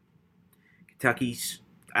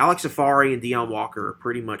Alex Safari and Deion Walker are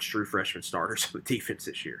pretty much true freshman starters on the defense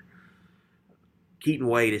this year. Keaton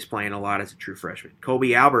Wade is playing a lot as a true freshman.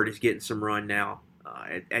 Kobe Albert is getting some run now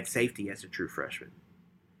at safety as a true freshman.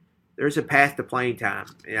 There's a path to playing time,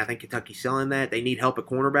 and I think Kentucky's selling that. They need help at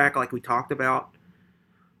cornerback like we talked about.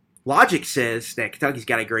 Logic says that Kentucky's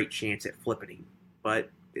got a great chance at flipping him, but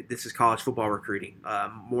this is college football recruiting.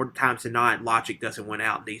 More times than not, logic doesn't win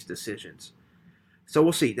out in these decisions. So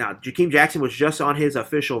we'll see. Now, Jakeem Jackson was just on his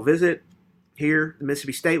official visit here, the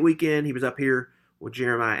Mississippi State weekend. He was up here with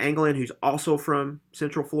Jeremiah Anglin, who's also from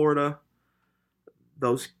Central Florida.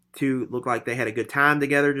 Those two looked like they had a good time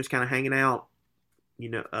together, just kind of hanging out.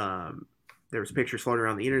 There was pictures floating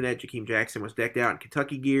around the internet. Jakeem Jackson was decked out in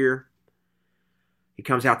Kentucky gear. He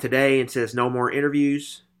comes out today and says no more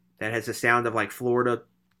interviews. That has the sound of like Florida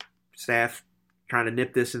staff trying to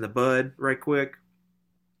nip this in the bud right quick.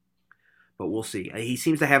 But we'll see. He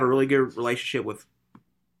seems to have a really good relationship with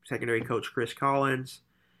secondary coach Chris Collins.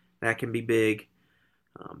 That can be big.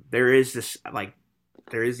 There is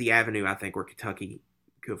the avenue, I think, where Kentucky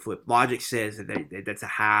could flip. Logic says that that's a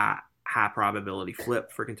high probability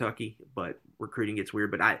flip for Kentucky, but recruiting gets weird.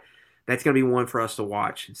 But that's going to be one for us to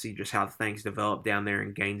watch and see just how things develop down there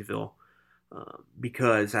in Gainesville,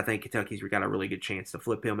 because I think Kentucky's got a really good chance to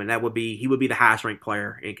flip him, and he would be the highest ranked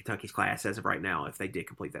player in Kentucky's class as of right now if they did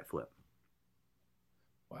complete that flip.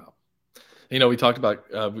 Wow. We talked about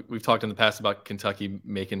we've talked in the past about Kentucky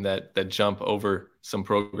making that jump over some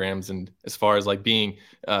programs, and as far as like being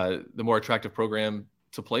the more attractive program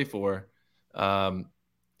to play for, Florida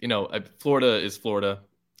is Florida.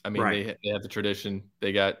 I mean, right. They have the tradition.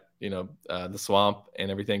 They got the swamp and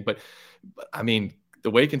everything. But I mean,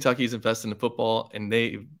 the way Kentucky's invested in football, and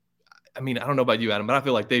I don't know about you, Adam, but I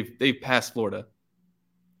feel like they've passed Florida.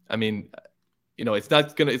 I mean, it's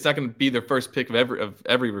not gonna be their first pick of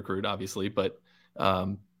every recruit, obviously, but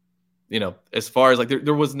as far as like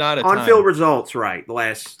there was not a on-field results, right? The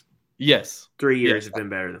last Yes. 3 years Yes. have been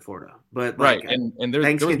better than Florida. But Right. And things there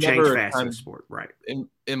was can change never a fast in time the sport. Right.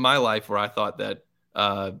 in my life where I thought that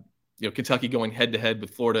Kentucky going head to head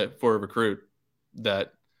with Florida for a recruit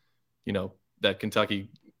that that Kentucky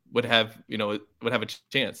would have a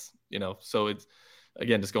chance. So it's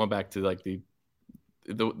again just going back to like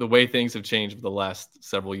the way things have changed for the last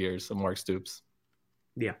several years of Mark Stoops.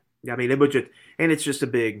 Yeah. I mean, it's just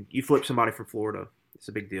you flip somebody from Florida, it's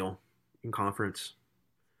a big deal in conference.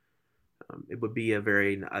 It would be a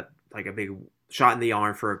very like a big shot in the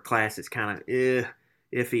arm for a class that's kind of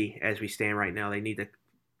iffy as we stand right now. They need to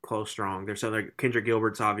close strong. There's Kendrick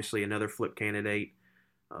Gilbert's obviously another flip candidate.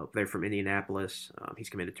 They're from Indianapolis. He's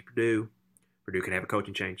committed to Purdue. Purdue could have a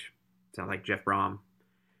coaching change. Sounds like Jeff Brom.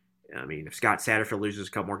 I mean, if Scott Satterfield loses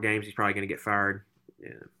a couple more games, he's probably going to get fired.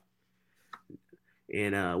 Yeah.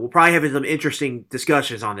 And we'll probably have some interesting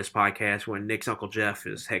discussions on this podcast when Nick's Uncle Jeff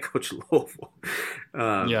is head coach of Louisville.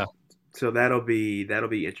 Yeah. So that'll be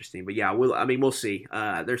interesting. But yeah, we'll see.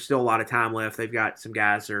 There's still a lot of time left. They've got some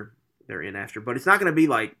guys they're in after, but it's not going to be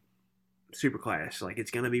like super class. Like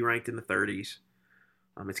it's going to be ranked in the 30s.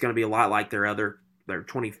 It's going to be a lot like their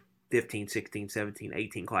 2015, 16, 17,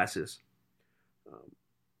 18 classes.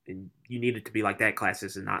 And you need it to be like that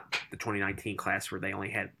classes and not the 2019 class where they only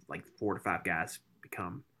had like 4 to 5 guys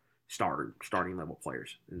become starting level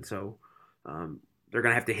players. And so they're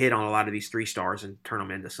going to have to hit on a lot of these 3 stars and turn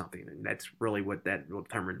them into something. And that's really what that will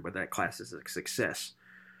determine whether that class is a success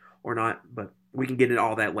or not. But we can get into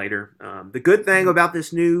all that later. The good thing about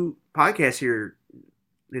this new podcast here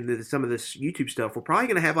and some of this YouTube stuff, we're probably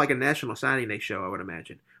going to have like a National Signing Day show, I would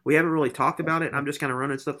imagine. We haven't really talked about it. I'm just kind of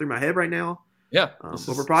running stuff through my head right now. Yeah. But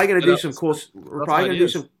we're probably going to do some cool. We're probably going to do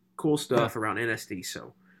some cool stuff around NSD.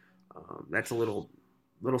 So that's a little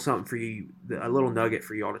something for you, a little nugget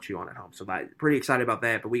for you all to chew on at home. So pretty excited about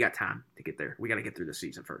that. But we got time to get there. We got to get through the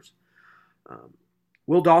season first.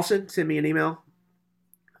 Will Dawson sent me an email.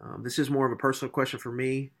 This is more of a personal question for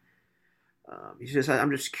me. He says,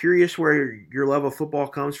 I'm just curious where your love of football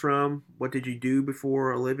comes from. What did you do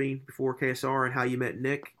before a living, before KSR, and how you met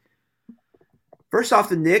Nick? First off,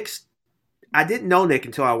 the Knicks, I didn't know Nick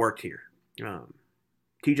until I worked here.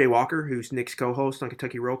 TJ Walker, who's Nick's co-host on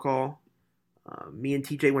Kentucky Roll Call. Me and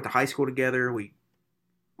TJ went to high school together. We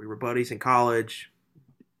were buddies in college.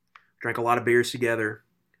 Drank a lot of beers together.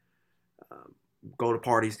 Go to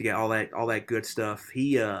parties to get all that good stuff.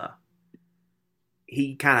 He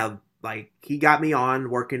kind of he got me on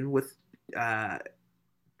working with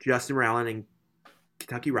Justin Rowland and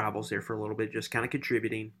Kentucky Rivals there for a little bit, just kind of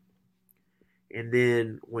contributing. And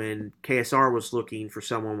then when KSR was looking for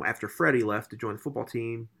someone after Freddie left to join the football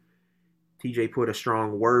team, TJ put a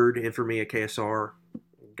strong word in for me at KSR,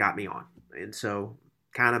 got me on. And so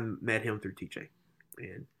kind of met him through TJ.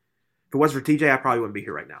 And if it wasn't for TJ, I probably wouldn't be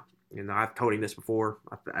here right now. I've told him this before.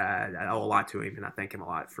 I owe a lot to him, and I thank him a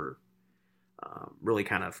lot for really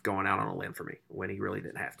kind of going out on a limb for me when he really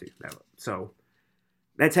didn't have to. So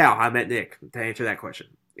that's how I met Nick, to answer that question.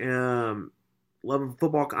 Love of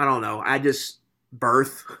football, I don't know.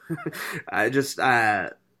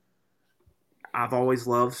 I've always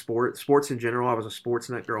loved sports in general. I was a sports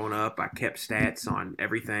nut growing up. I kept stats on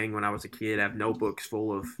everything when I was a kid. I have notebooks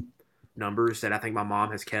full of numbers that I think my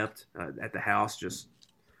mom has kept at the house. Just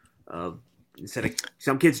instead of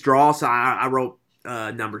some kids draw, so I wrote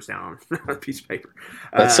numbers down on a piece of paper.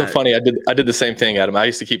 That's so funny. I did the same thing, Adam. I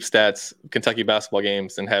used to keep stats, Kentucky basketball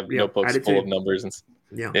games, and have notebooks full of numbers. And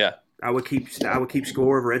yeah. I would keep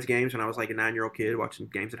score of Reds games when I was like a 9-year-old kid watching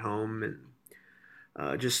games at home,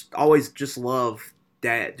 and just always love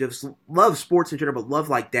that. Just love sports in general, but love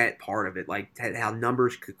like that part of it, like how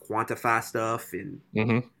numbers could quantify stuff, and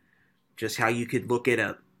just how you could look at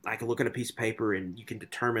a piece of paper and you can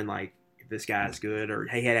determine like if this guy is good or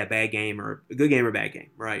hey, he had a bad game or a good game or a bad game,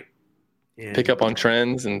 right? And pick up on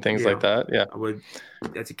trends and things like that. Yeah, I would.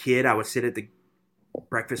 As a kid, I would sit at the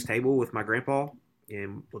breakfast table with my grandpa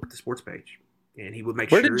and look at the sports page, and he would make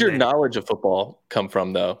sure. Where did your knowledge of football come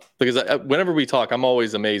from, though? Because whenever we talk, I'm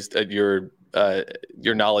always amazed at your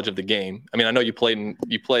knowledge of the game. I mean, I know you played in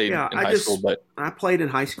high school, but I played in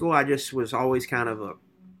high school. I just was always kind of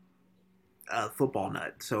a football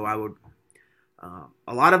nut, so I would.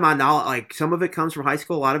 A lot of my knowledge, like some of it comes from high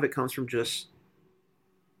school. A lot of it comes from just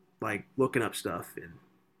like looking up stuff and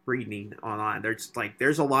reading online. There's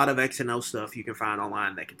a lot of X and O stuff you can find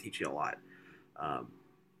online that can teach you a lot.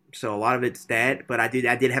 So a lot of it's that, but I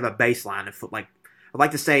did have a baseline of like I'd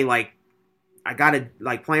like to say like I got a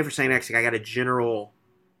like playing for St. X. I got a general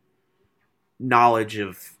knowledge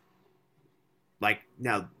of like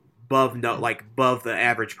above the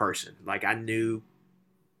average person. Like I knew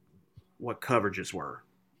what coverages were.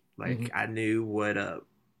 Like I knew what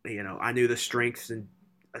I knew the strengths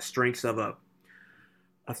of a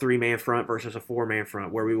 3-man front versus a 4-man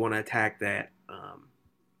front, where we want to attack that.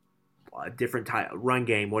 A different type run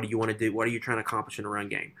game. What do you want to do? What are you trying to accomplish in a run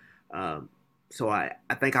game? So I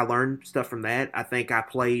think I learned stuff from that. I think I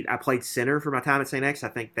played center for my time at St. X. I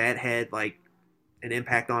think that had like an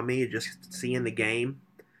impact on me, just seeing the game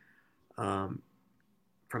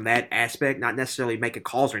from that aspect, not necessarily making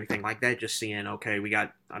calls or anything like that, just seeing, okay,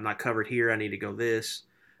 I'm not covered here. I need to go this.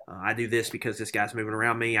 I do this because this guy's moving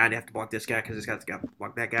around me. I have to block this guy because this guy's got to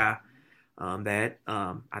block that guy.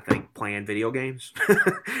 I think playing video games,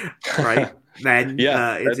 right? Madden,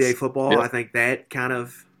 NCAA football. I think that kind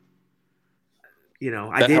of,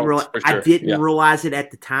 I didn't realize it at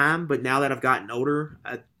the time, but now that I've gotten older,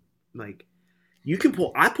 I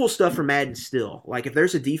pull stuff from Madden still. Like if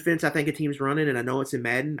there's a defense I think a team's running and I know it's in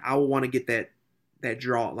Madden, I will want to get that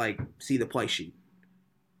draw, like see the play sheet.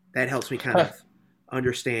 That helps me kind of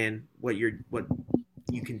understand what you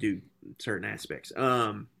can do in certain aspects.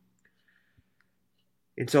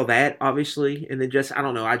 And so that obviously, and then just, I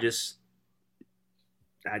don't know, I just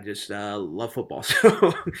love football.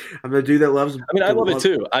 So I'm a dude that loves. I mean, I love it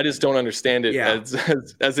too. I just don't understand it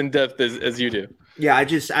as in depth as you do. Yeah,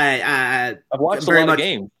 I've watched a lot of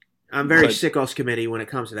games. I'm very sickos committee when it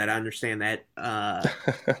comes to that. I understand that.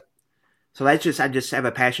 So that's just, I just have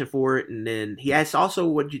a passion for it. And then he asked also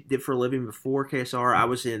what you did for a living before KSR. I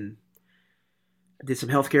did some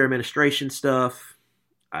healthcare administration stuff.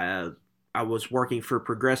 I was working for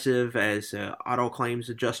Progressive as an auto claims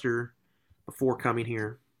adjuster before coming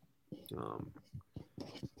here.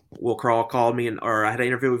 Will Crawl called me, I had an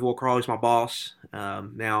interview with Will Crawl. He's my boss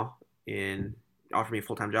now, and offered me a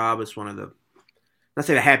full-time job. It's one of the, not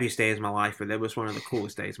say the happiest days of my life, but that was one of the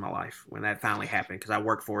coolest days of my life when that finally happened, because I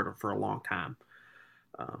worked for it for a long time.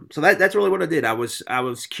 So that's really what I did. I was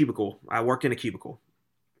cubicle. I worked in a cubicle.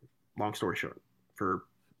 Long story short, for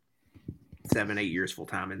 7-8 years full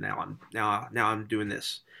time, and now I'm doing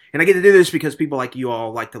this, and I get to do this because people like you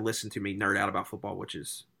all like to listen to me nerd out about football, which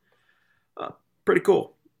is pretty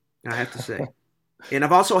cool, I have to say. And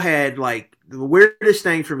I've also had like the weirdest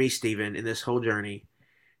thing for me, Steven, in this whole journey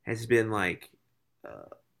has been like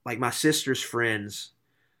my sister's friends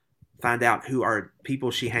find out who are people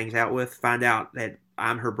she hangs out with, find out that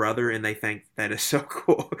I'm her brother, and they think that is so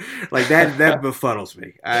cool. Like that befuddles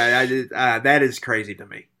me. That is crazy to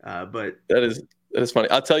me. But that is funny.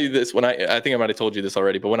 I'll tell you this. When I think I might have told you this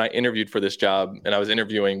already, but when I interviewed for this job, and I was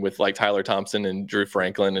interviewing with like Tyler Thompson and Drew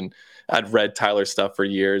Franklin, and I'd read Tyler's stuff for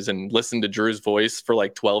years and listened to Drew's voice for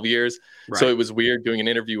like 12 years. Right. So it was weird doing an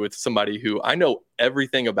interview with somebody who I know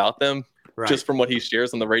everything about them just from what he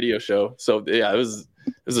shares on the radio show. So yeah, it was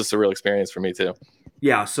a surreal experience for me too.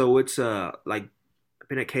 Yeah. So it's like,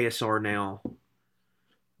 been at KSR now.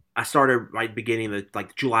 I started right beginning of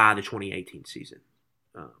July of the 2018 season,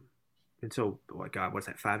 and so God, what's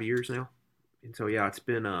that? 5 years now, and so yeah, it's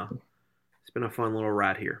been a fun little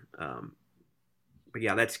ride here. But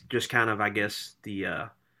yeah, that's just kind of, I guess, a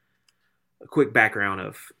quick background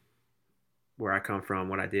of where I come from,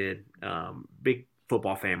 what I did. Big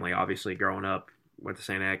football family, obviously, growing up. Went to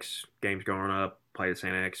St. X, games growing up, played at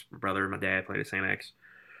St. X. My brother and my dad played at St. X.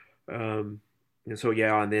 And so,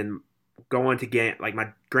 yeah, and then going to game, like my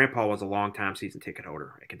grandpa was a long-time season ticket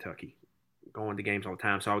holder at Kentucky, going to games all the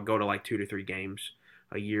time. So I would go to like 2 to 3 games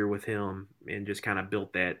a year with him, and just kind of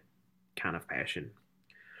built that kind of passion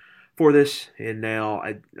for this. And now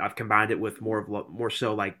I've combined it with more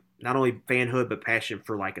so like not only fanhood, but passion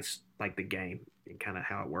for like the game and kind of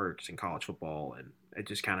how it works in college football. And it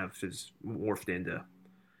just kind of is morphed into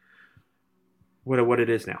what it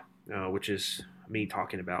is now, which is me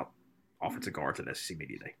talking about offensive guards at SEC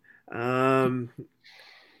Media Day.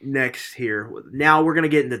 Next here, now we're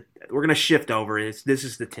gonna shift over, and this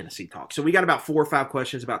is the Tennessee talk. So we got about 4 or 5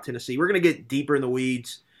 questions about Tennessee. We're gonna get deeper in the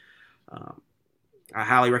weeds. I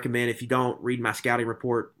highly recommend, if you don't, read my scouting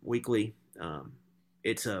report weekly.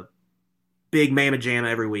 It's a big mamma jamma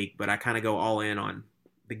every week, but I kind of go all in on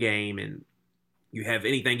the game, and you have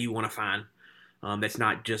anything you want to find that's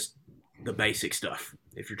not just the basic stuff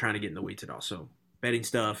if you're trying to get in the weeds at all. So betting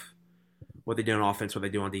stuff, what they do on offense, what they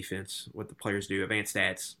do on defense, what the players do, advanced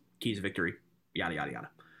stats, keys of victory, yada, yada, yada.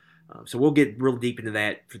 So we'll get real deep into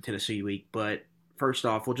that for Tennessee week. But first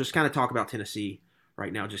off, we'll just kind of talk about Tennessee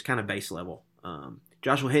right now, just kind of base level.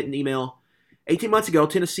 Joshua Hinton email. 18 months ago,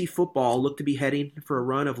 Tennessee football looked to be heading for a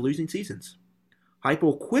run of losing seasons.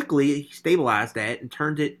 Heupel quickly stabilized that and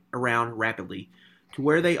turned it around rapidly to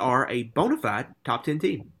where they are a bona fide top 10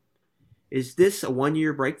 team. Is this a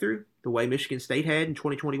one-year breakthrough, the way Michigan State had in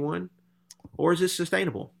 2021? Or is this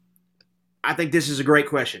sustainable? I think this is a great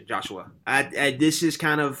question, Joshua. This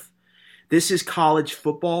is college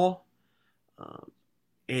football,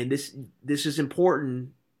 and this is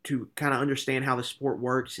important to kind of understand how the sport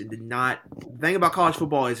works and the thing about college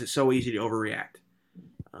football is it's so easy to overreact.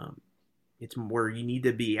 It's where you need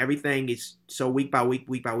to be. Everything is so week by week,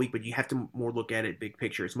 but you have to more look at it big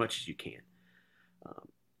picture as much as you can.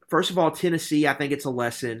 First of all, Tennessee, I think it's a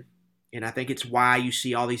lesson, and I think it's why you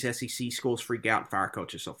see all these SEC schools freak out and fire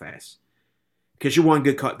coaches so fast. Because you're one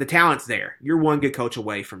good coach. The talent's there. You're one good coach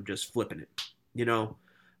away from just flipping it.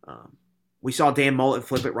 We saw Dan Mullen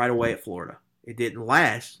flip it right away at Florida. It didn't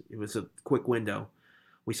last. It was a quick window.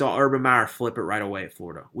 We saw Urban Meyer flip it right away at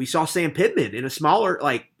Florida. We saw Sam Pittman in a smaller,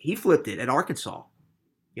 he flipped it at Arkansas.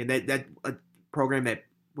 And that program that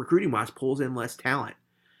recruiting-wise pulls in less talent.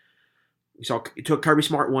 We saw it took Kirby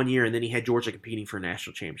Smart 1 year, and then he had Georgia competing for a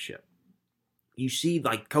national championship. You see,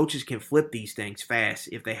 coaches can flip these things fast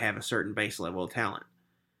if they have a certain base level of talent.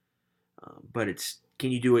 But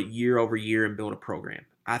can you do it year over year and build a program?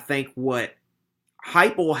 I think what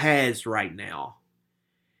Heupel has right now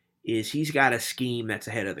is he's got a scheme that's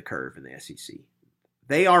ahead of the curve in the SEC.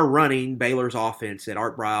 They are running Baylor's offense at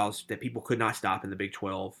Art Briles that people could not stop in the Big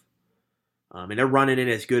 12. And they're running it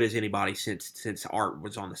as good as anybody since Art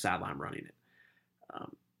was on the sideline running it.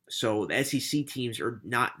 So the SEC teams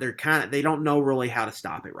they don't know really how to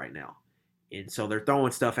stop it right now. And so they're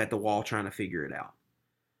throwing stuff at the wall trying to figure it out.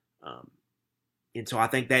 And so I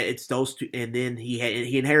think that it's those two. And then he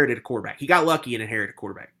inherited a quarterback. He got lucky and inherited a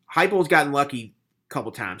quarterback. Heupel's gotten lucky a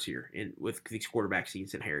couple times here with these quarterbacks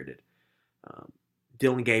he's inherited.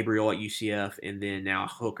 Dylan Gabriel at UCF, and then now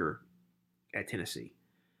Hooker at Tennessee.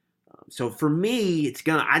 So for me,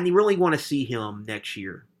 I really want to see him next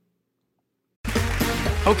year.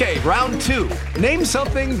 Okay, round two. Name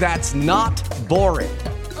something that's not boring.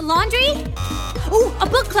 A laundry? Ooh, a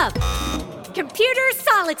book club. Computer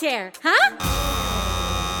solitaire, huh?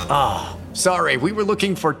 Ah, sorry, we were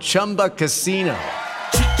looking for Chumba Casino.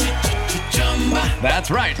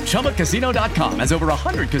 That's right, ChumbaCasino.com has over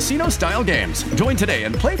 100 casino-style games. Join today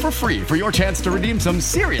and play for free for your chance to redeem some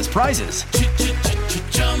serious prizes.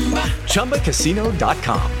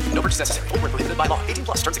 ChumbaCasino.com. No purchase necessary. Void where prohibited by law. 18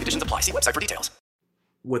 plus terms and conditions apply. See website for details.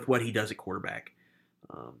 With what he does at quarterback.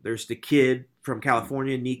 There's the kid from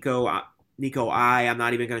California, Nico I. I'm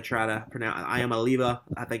not even going to try to pronounce. Iamaleava,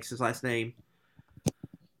 I think is his last name.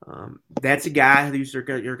 That's a guy who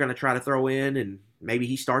you're going to try to throw in, and maybe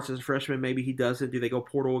he starts as a freshman, maybe he doesn't. Do they go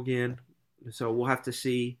portal again? So we'll have to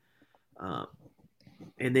see. But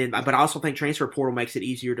I also think transfer portal makes it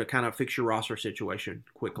easier to kind of fix your roster situation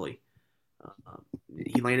quickly.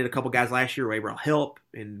 He landed a couple guys last year who were able to help,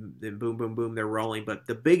 and then boom, boom, boom, they're rolling. But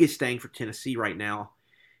the biggest thing for Tennessee right now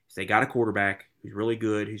is they got a quarterback who's really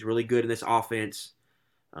good. He's really good in this offense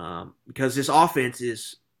because this offense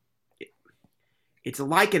it's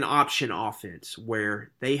like an option offense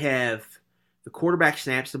where they have the quarterback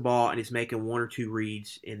snaps the ball and he's making one or two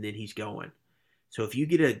reads, and then he's going. So if you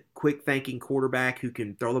get a quick thinking quarterback who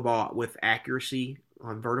can throw the ball with accuracy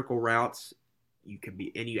on vertical routes, you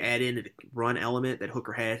add in the run element that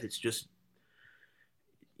Hooker has. It's just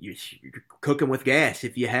you're cooking with gas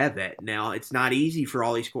if you have that. Now it's not easy for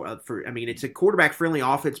all these. It's a quarterback friendly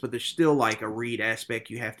offense, but there's still like a read aspect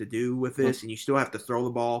you have to do with this, and you still have to throw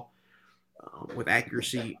the ball with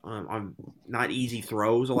accuracy on not easy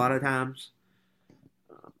throws a lot of times.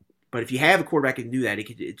 But if you have a quarterback that can do that,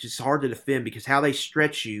 it's just hard to defend because how they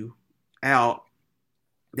stretch you out,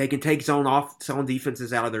 they can take zone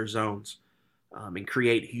defenses out of their zones and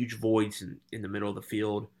create huge voids in the middle of the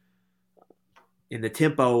field. In the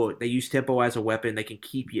tempo, they use tempo as a weapon. They can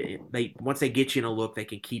keep you in. Once they get you in a look, they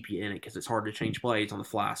can keep you in it because it's hard to change plays on the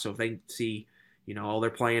fly. So if they see, they're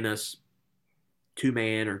playing us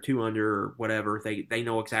 2-man or 2 under or whatever, they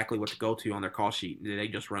know exactly what to go to on their call sheet. They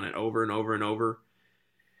just run it over and over and over.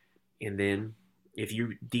 And then if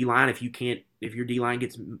your D-line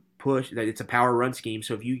gets pushed, it's a power run scheme.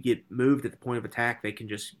 So if you get moved at the point of attack, they can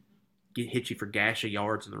just hit you for gash of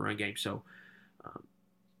yards in the run game. So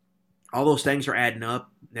all those things are adding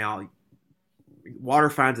up. Now, water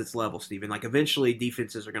finds its level, Stephen. Eventually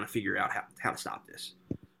defenses are going to figure out how to stop this.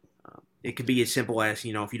 It could be as simple as,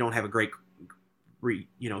 if you don't have a great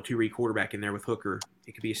two-read quarterback in there with Hooker,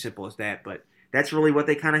 it could be as simple as that. But that's really what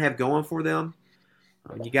they kind of have going for them.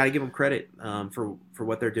 You got to give them credit for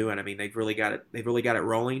what they're doing. They've really got it. They've really got it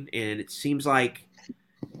rolling, and it seems like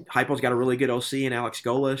Heupel's got a really good OC in Alex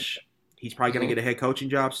Golesh. He's probably going to get a head coaching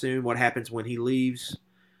job soon. What happens when he leaves?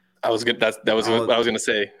 That was what I was going to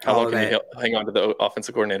say. How long can he hang on to the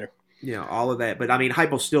offensive coordinator? All of that. But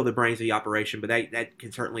Heupel's still the brains of the operation. But that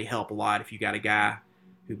can certainly help a lot if you got a guy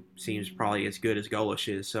who seems probably as good as Golish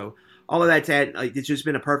is. So all of that's it's just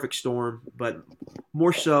been a perfect storm. But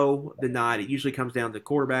more so than not, it usually comes down to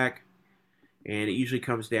quarterback, and it usually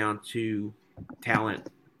comes down to talent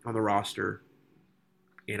on the roster.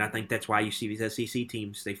 And I think that's why you see these SEC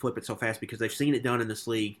teams, they flip it so fast because they've seen it done in this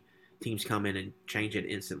league. Teams come in and change it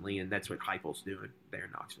instantly, and that's what Heupel's doing there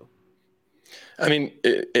in Knoxville. I mean,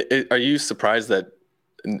 are you surprised that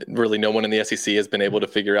really no one in the SEC has been able to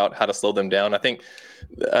figure out how to slow them down? I think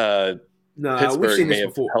Pittsburgh may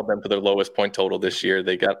have held them to their lowest point total this year.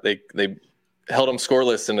 They held them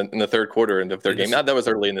scoreless in the third quarter of their game. That was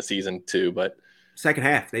early in the season too, but second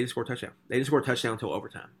half they didn't score a touchdown. They didn't score a touchdown until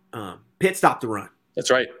overtime. Pitt stopped the run. That's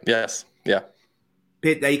right. Yes. Yeah.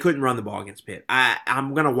 Pitt, they couldn't run the ball against Pitt.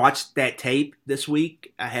 I'm going to watch that tape this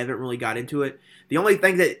week. I haven't really got into it. The only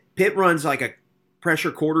thing that Pitt runs like a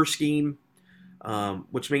pressure quarter scheme,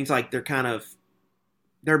 which means like it's kind of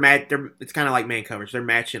like man coverage. They're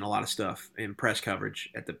matching a lot of stuff in press coverage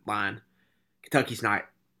at the line. Kentucky's not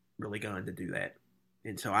really going to do that.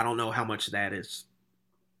 And so I don't know how much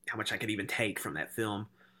I could even take from that film.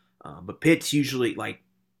 But Pitt's usually like,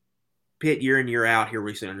 Pitt year in, year out here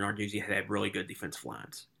recently in Narduzzi had really good defensive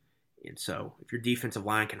lines. And so if your defensive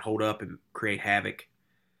line can hold up and create havoc,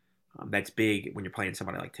 that's big when you're playing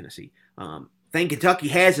somebody like Tennessee. Thing Kentucky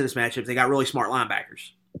has in this matchup, they got really smart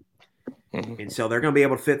linebackers. Mm-hmm. And so they're going to be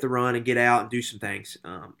able to fit the run and get out and do some things.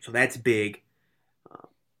 So that's big.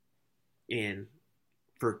 And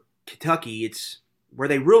for Kentucky, it's where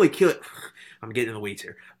they really kill it. I'm getting in the weeds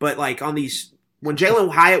here. But like on these, when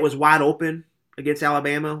Jalen Hyatt was wide open against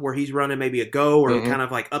Alabama, where he's running maybe a go or kind of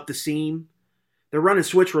like up the seam, they're running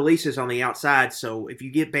switch releases on the outside. So if you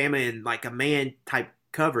get Bama in like a man type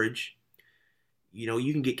coverage,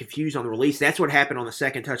 you can get confused on the release. That's what happened on the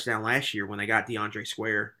second touchdown last year when they got DeAndre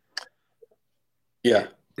Square. Yeah.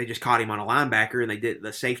 They just caught him on a linebacker, and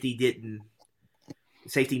the safety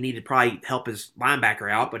needed probably help his linebacker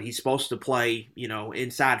out, but he's supposed to play,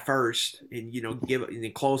 inside first and, give and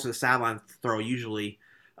then close to the sideline throw usually.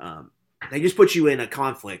 They just put you in a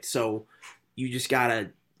conflict. So you just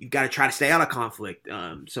gotta try to stay out of conflict.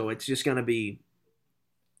 So it's just going to be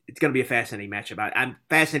a fascinating matchup. I'm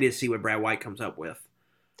fascinated to see what Brad White comes up with,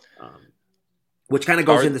 which kind of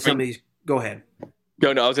goes into some of these. Go ahead.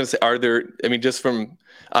 No, I was going to say, just from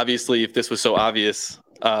obviously, if this was so obvious,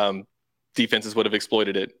 defenses would have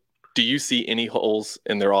exploited it. Do you see any holes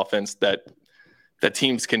in their offense that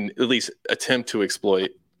teams can at least attempt to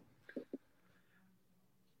exploit?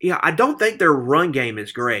 Yeah, I don't think their run game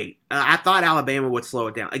is great. I thought Alabama would slow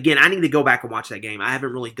it down. Again, I need to go back and watch that game. I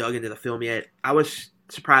haven't really dug into the film yet. I was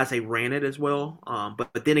surprised they ran it as well.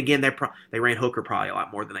 But then again, they ran Hooker probably a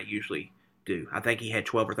lot more than they usually do. I think he had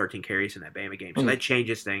 12 or 13 carries in that Bama game. So that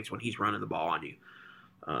changes things when he's running the ball on you.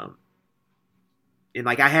 And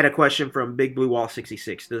like I had a question from Big Blue Wall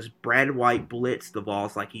 66. Does Brad White blitz the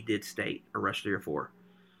balls like he did State or rush 3 or 4?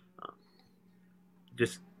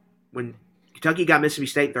 Just when Kentucky got Mississippi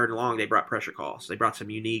State third and long, they brought pressure calls. They brought some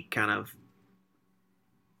unique kind of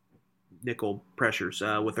nickel pressures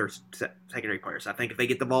with their secondary players. I think if they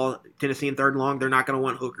get the ball Tennessee in third and long, they're not going to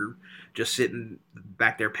want Hooker just sitting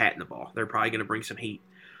back there patting the ball. They're probably going to bring some heat.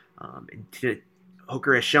 And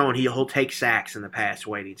Hooker has shown he'll take sacks in the pass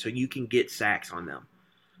waiting, so you can get sacks on them.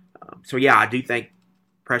 So, yeah, I do think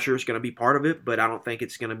pressure is going to be part of it, but I don't think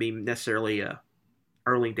it's going to be necessarily a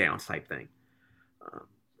early downs type thing.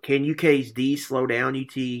 Can UK's D slow down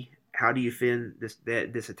UT? How do you defend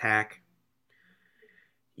this attack?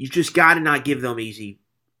 You just got to not give them easy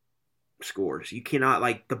scores. You cannot,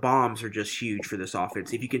 the bombs are just huge for this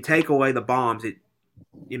offense. If you can take away the bombs,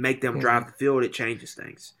 you make them drive the field, it changes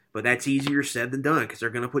things. But that's easier said than done because they're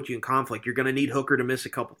going to put you in conflict. You're going to need Hooker to miss a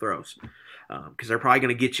couple throws because they're probably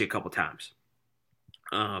going to get you a couple times.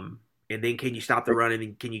 And then can you stop the run, and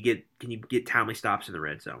then can you get timely stops in the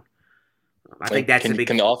red zone? I think that's the big.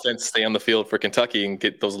 Can the offense stay on the field for Kentucky and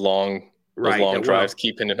get those long drives,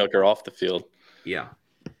 keep Hendon Hooker off the field? Yeah,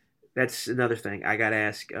 that's another thing I got to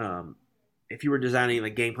ask. If you were designing a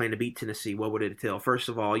game plan to beat Tennessee, what would it entail? First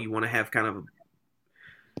of all, you want to have kind of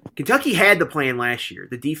Kentucky had the plan last year.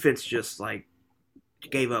 The defense just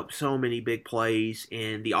gave up so many big plays,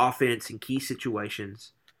 and the offense in key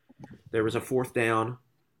situations. There was a fourth down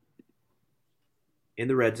in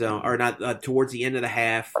the red zone, or not towards the end of the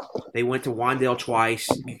half. They went to Wandale twice.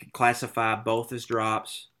 You could classify both as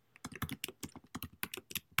drops.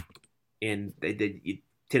 And they did.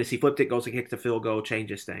 Tennessee flipped it, goes and kicks the field goal,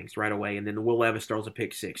 changes things right away. And then Will Levis throws a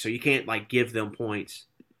pick six. So you can't give them points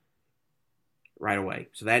right away.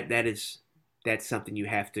 So that's something you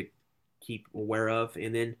have to keep aware of.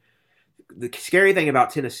 And then the scary thing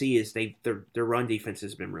about Tennessee is their run defense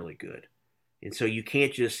has been really good. And so you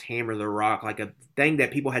can't just hammer the rock. Like a thing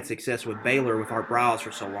that people had success with Baylor with Art Briles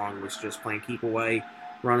for so long was just playing keep away,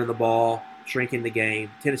 running the ball, shrinking the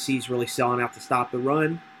game. Tennessee's really selling out to stop the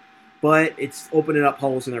run, but it's opening up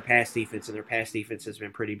holes in their pass defense, and their pass defense has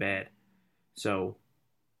been pretty bad. So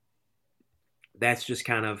that's just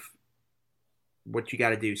kind of what you got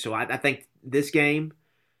to do. So I think this game,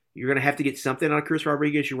 you're going to have to get something out of Chris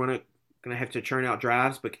Rodriguez. You're going to have to churn out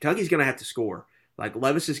drives, but Kentucky's going to have to score. Like,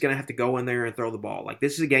 Levis is going to have to go in there and throw the ball. Like,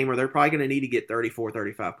 this is a game where they're probably going to need to get 34,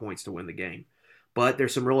 35 points to win the game. But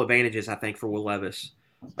there's some real advantages, I think, for Will Levis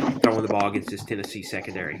throwing the ball against this Tennessee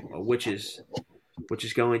secondary, which is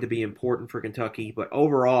going to be important for Kentucky. But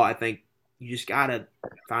overall, I think you just got to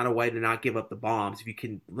find a way to not give up the bombs. If you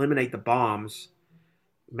can eliminate the bombs,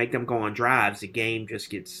 make them go on drives, the game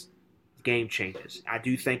changes. I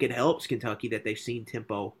do think it helps Kentucky that they've seen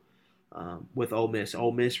tempo with Ole Miss.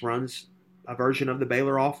 Ole Miss runs a version of the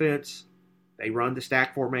Baylor offense. They run the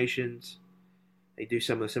stack formations. They do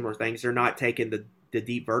some of the similar things. They're not taking the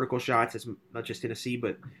deep vertical shots as much as Tennessee,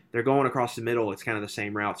 but they're going across the middle. It's kind of the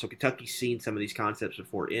same route. So Kentucky's seen some of these concepts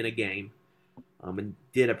before in a game and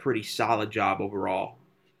did a pretty solid job overall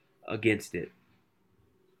against it.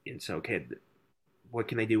 And so, what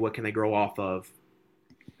can they do? What can they grow off of?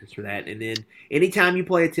 As for that. And then anytime you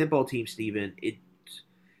play a tempo team, Steven,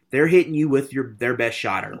 they're hitting you with their best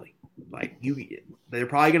shot early. Like they're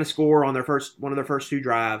probably going to score on one of their first two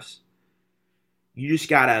drives. You just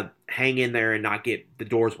got to hang in there and not get the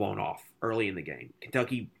doors blown off early in the game.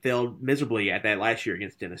 Kentucky failed miserably at that last year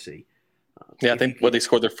against Tennessee. I think they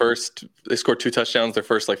scored they scored 2 touchdowns their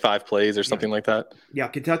first 5 plays or something like that. Yeah,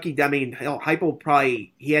 Kentucky, I mean,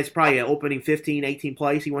 Heupel he has probably an opening 15, 18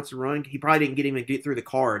 plays he wants to run. He probably didn't get through the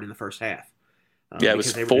card in the first half. It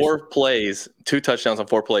was 4 plays, 2 touchdowns on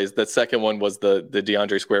 4 plays. That second one was the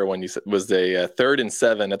DeAndre Square one. You said was a 3rd and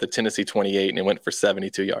 7 at the Tennessee 28, and it went for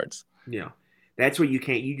 72 yards. Yeah, that's what you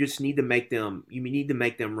can't. You just need to make them. You need to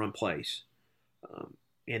make them run plays,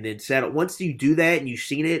 and then settle. Once you do that and you've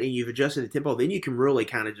seen it and you've adjusted the tempo, then you can really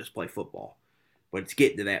kind of just play football. But it's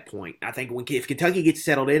getting to that point. I think if Kentucky gets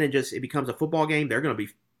settled in and it becomes a football game, they're going to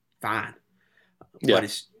be fine. Yeah. But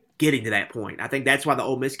it's getting to that point. I think that's why the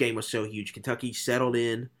Ole Miss game was so huge. Kentucky settled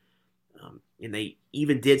in, and they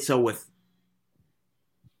even did so with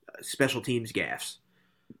special teams gaffes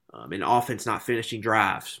and offense not finishing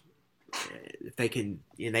drives. If they can,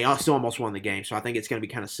 and they still almost won the game. So I think it's going to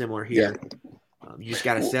be kind of similar here. Yeah. You just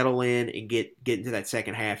got to settle in and get into that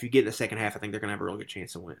second half. If you get in the second half, I think they're going to have a real good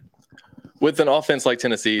chance to win. With an offense like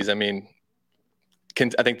Tennessee's, I mean,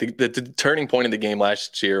 I think the turning point in the game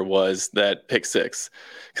last year was that pick six,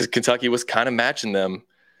 because Kentucky was kind of matching them,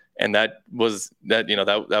 and that was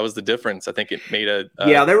the difference. I think it made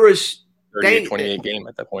there was 38-28 game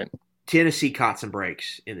at that point. Tennessee caught some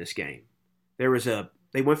breaks in this game. They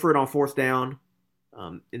went for it on 4th down.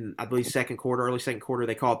 In I believe early second quarter,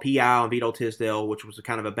 they called PI on Vito Tisdale, which was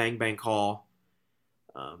kind of a bang call.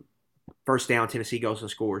 1st down, Tennessee goes and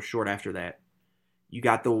scores short after that. You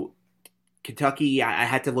got the Kentucky. I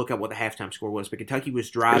had to look up what the halftime score was, but Kentucky was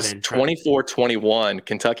driving. It was 24-21.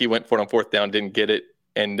 Kentucky went for it on 4th down, didn't get it,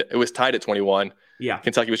 and it was tied at 21. Yeah,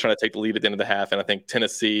 Kentucky was trying to take the lead at the end of the half, and I think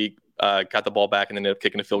Tennessee got the ball back and then ended up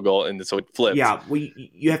kicking a field goal, and so it flipped. Yeah,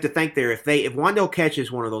 you have to think there. If Wandale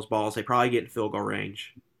catches one of those balls, they probably get in field goal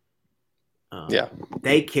range.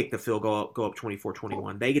 They kick the field goal, go up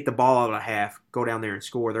 24-21. They get the ball out of the half, go down there and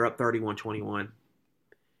score. They're up 31-21.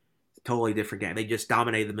 Totally different game. They just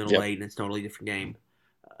dominated the middle 8, and it's a totally different game.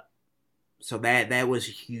 So that was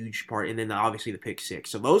a huge part, and then obviously the pick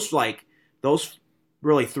six. So those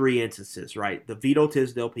really 3 instances, right? The Vito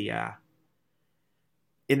Tisdale PI,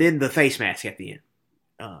 and then the face mask at the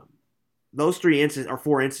end. Those 4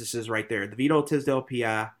 instances right there. The Vito Tisdale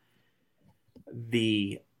PI,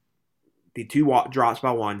 the 2 drops by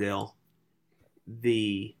Wandale,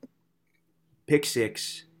 the pick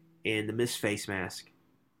six, and the missed face mask.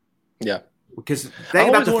 Yeah. Because the thing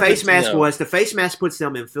about the face mask was the face mask puts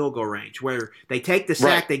them in field goal range where they take the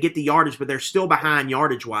sack, they get the yardage, but they're still behind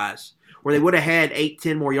yardage-wise. Where they would have had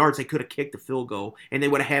 8-10 more yards, they could have kicked the field goal, and they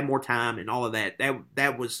would have had more time and all of that.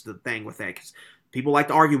 That was the thing with that. Because people like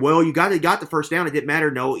to argue, well, you got the 1st down, it didn't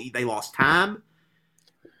matter. No, they lost time.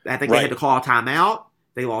 I think they had to call a timeout.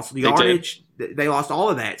 They lost the yardage. They lost all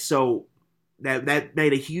of that. So that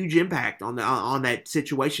made a huge impact on that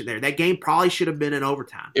situation there. That game probably should have been in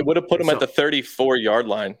overtime. It would have put them at the 34-yard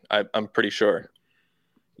line. I'm pretty sure.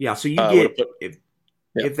 Yeah. So you get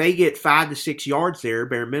if they get 5 to 6 yards there,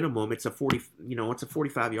 bare minimum, it's a 40. It's a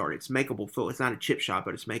 45-yard. It's makeable. It's not a chip shot,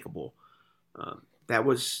 but it's makeable. That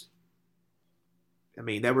was I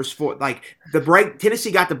mean, there was the break. Tennessee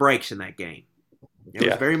got the breaks in that game. It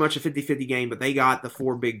was very much a 50-50 game, but they got the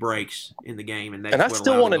 4 big breaks in the game, and I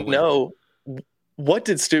still want to know, what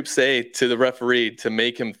did Stoops say to the referee to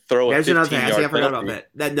make him throw a 15-yard penalty? I forgot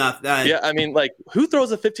about that. Yeah, I mean, like, who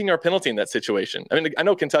throws a 15-yard penalty in that situation? I mean, I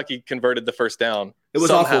know Kentucky converted the first down. It was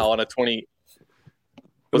somehow awful. On a 20. It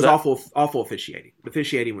was awful officiating. The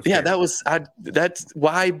officiating was terrible. That's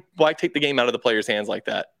why take the game out of the players' hands like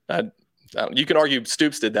that? You can argue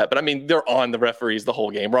Stoops did that, but I mean, they're on the referees the whole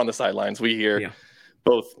game. We're on the sidelines. We hear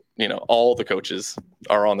both, all the coaches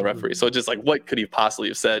are on the referee. So just like, what could he possibly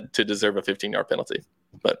have said to deserve a 15-yard penalty?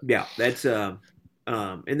 But yeah, that's and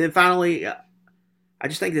then finally, I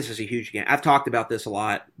just think this is a huge game. I've talked about this a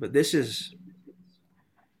lot, but Kentucky's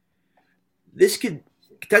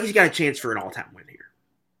got a chance for an all-time win here.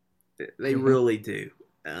 They really do.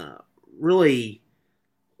 Really,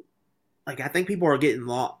 like, I think people are getting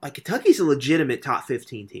lost. Like, Kentucky's a legitimate top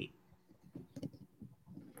 15 team.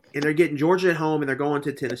 And they're getting Georgia at home, and they're going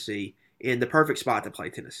to Tennessee in the perfect spot to play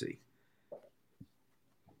Tennessee.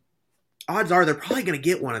 Odds are they're probably going to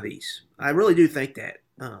get one of these. I really do think that.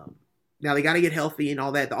 Now, they got to get healthy and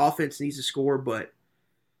all that. The offense needs to score, but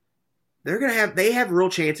they have real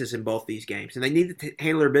chances in both these games, and they need to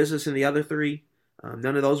handle their business in the other 3.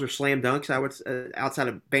 None of those are slam dunks. I would outside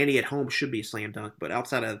of Vandy at home should be a slam dunk, but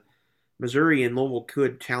outside of Missouri and Louisville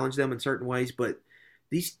could challenge them in certain ways. But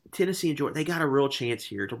these Tennessee and Georgia, they got a real chance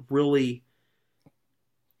here to really,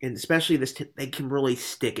 and especially they can really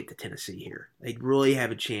stick it to Tennessee here. They really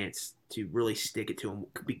have a chance to really stick it to them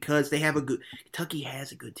because they have Kentucky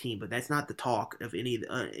has a good team, but that's not the talk of any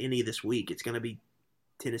of this week. It's going to be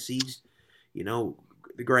Tennessee's,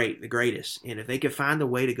 the greatest. And if they can find a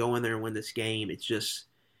way to go in there and win this game, it's just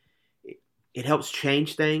it helps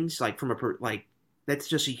change things. Like that's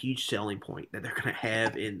just a huge selling point that they're going to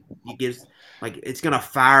have, and it's going to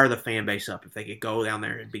fire the fan base up if they could go down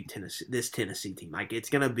there and beat this Tennessee team. Like,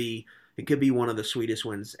 it could be one of the sweetest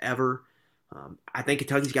wins ever. I think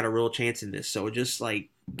Kentucky's got a real chance in this, so just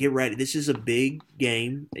get ready. This is a big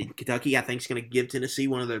game. Kentucky, I think, is going to give Tennessee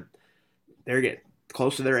they're getting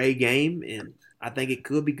close to their A game, and I think it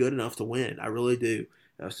could be good enough to win. I really do.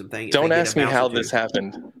 Don't ask me how this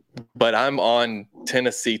happened, but I'm on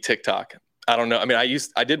Tennessee TikTok. I don't know. I mean,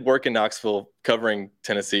 I did work in Knoxville covering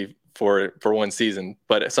Tennessee for one season,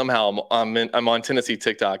 but somehow I'm on Tennessee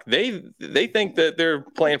TikTok. They think that they're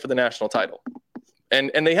playing for the national title, and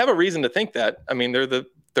they have a reason to think that. I mean, they're the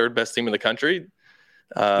 3rd best team in the country.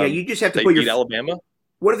 You just have to beat Alabama.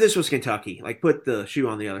 What if this was Kentucky? Like, put the shoe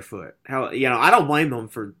on the other foot. I don't blame them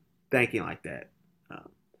for thinking like that.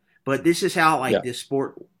 But this is how this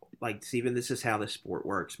sport, Steven, this is how this sport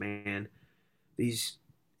works, man. It's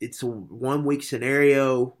a 1-week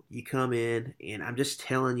scenario. You come in, and I'm just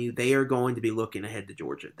telling you, they are going to be looking ahead to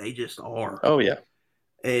Georgia. They just are. Oh, yeah.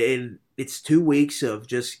 And it's 2 weeks of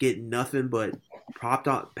just getting nothing but propped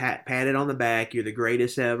on, patted on the back. You're the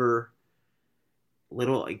greatest ever.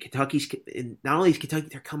 Kentucky's, and not only is Kentucky,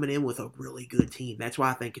 they're coming in with a really good team. That's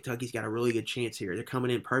why I think Kentucky's got a really good chance here. They're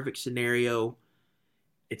coming in perfect scenario.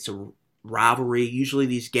 It's a rivalry. Usually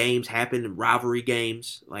these games happen in rivalry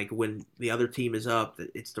games. Like, when the other team is up,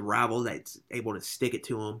 it's the rival that's able to stick it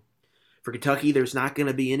to them. For Kentucky, there's not going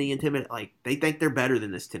to be any they think they're better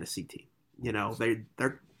than this Tennessee team.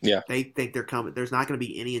 They think they're coming. There's not going to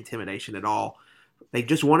be any intimidation at all. They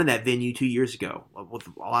just won in that venue 2 years ago with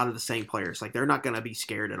a lot of the same players. Like, they're not going to be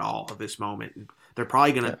scared at all of this moment. And they're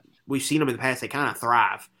probably going to we've seen them in the past. They kind of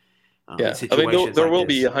thrive. I mean, there will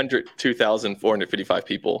be 102,455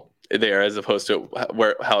 people there, as opposed to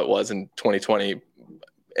how it was in 2020.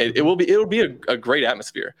 It'll be a great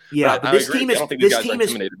atmosphere. Yeah, but this team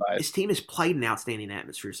this team has played in outstanding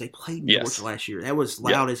atmospheres. They played in Georgia last year. That was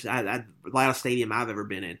loudest stadium I've ever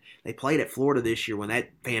been in. They played at Florida this year when that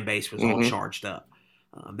fan base was all charged up.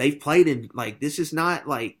 They've played in this is not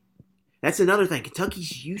that's another thing.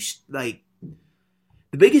 Kentucky's used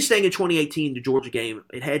the biggest thing in 2018, the Georgia game,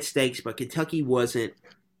 it had stakes, but Kentucky wasn't.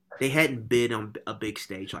 They hadn't been on a big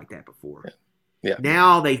stage like that before. Yeah.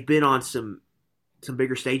 Now they've been on some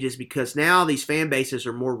bigger stages because now these fan bases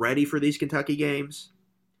are more ready for these Kentucky games.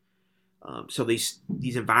 So these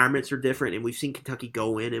environments are different, and we've seen Kentucky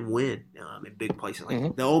go in and win in big places.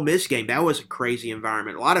 The Ole Miss game, that was a crazy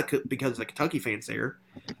environment. A lot of because of the Kentucky fans there.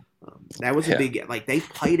 That was a big they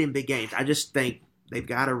played in big games. I just think they've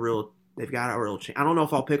got a real chance. I don't know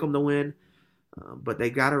if I'll pick them to win, but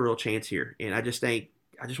they've got a real chance here. And I just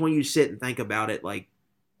want you to sit and think about it,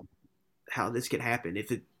 how this could happen.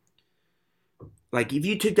 If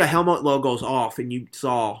you took the helmet logos off and you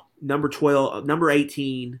saw number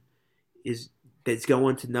 18 that's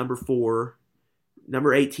going to number 4,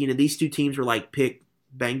 number 18. And these two teams were like picked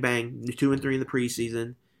bang, bang, 2 and 3 in the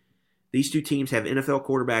preseason. These two teams have NFL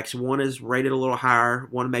quarterbacks. One is rated a little higher.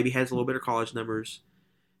 One maybe has a little bit of college numbers.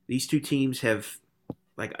 These two teams have,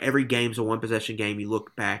 like, every game's a one-possession game. You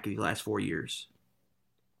look back in the last 4 years.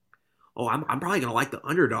 Oh, I'm probably going to like the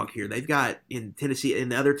underdog here. They've got in Tennessee,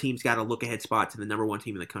 and the other team's got a look-ahead spot to the number 1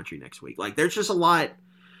 team in the country next week. Like, there's just a lot.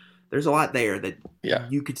 There's a lot there that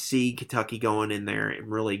you could see Kentucky going in there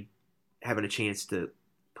and really having a chance to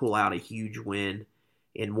pull out a huge win,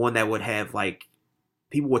 and one that would have, like,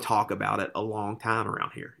 people would talk about it a long time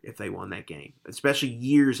around here if they won that game, especially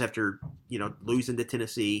years after, losing to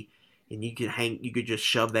Tennessee, and you could just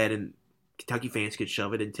shove that in. Kentucky fans could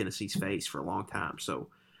shove it in Tennessee's face for a long time. So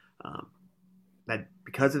that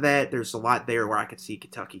because of that, there's a lot there where I could see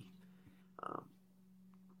Kentucky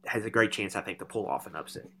has a great chance, I think, to pull off an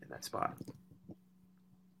upset in that spot.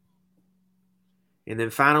 And then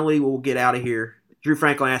finally, we'll get out of here. Drew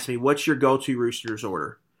Franklin asked me, "What's your go-to Roosters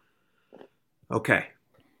order?" Okay.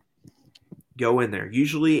 Go in there.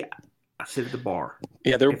 Usually, I sit at the bar.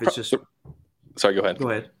 Yeah, sorry, go ahead. Go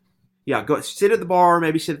ahead. Yeah, go sit at the bar,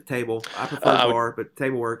 maybe sit at the table. I prefer the bar, but the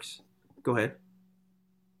table works. Go ahead.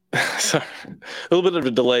 Sorry, a little bit of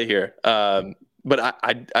a delay here. But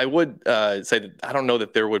I would say that I don't know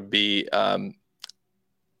that there would be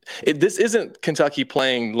this isn't Kentucky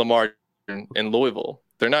playing Lamar in Louisville.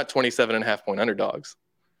 They're not 27.5-point underdogs,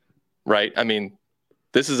 right? I mean,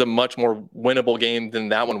 this is a much more winnable game than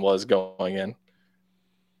that one was going in,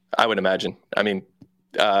 I would imagine. I mean,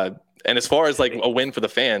 and as far as like a win for the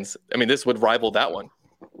fans, I mean, this would rival that one.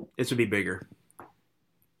 This would be bigger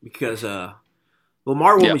because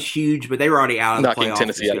Lamar one was huge, but they were already out of the playoffs. Knocking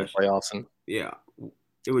Tennessee out of the playoffs. And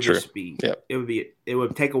it would just be it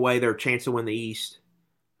would take away their chance to win the East,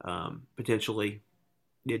 potentially.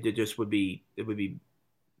 It would be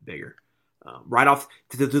bigger. Right off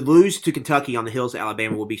to lose to Kentucky on the hills of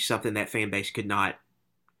Alabama would be something that fan base could not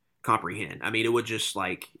comprehend. I mean, it would just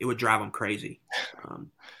it would drive them crazy.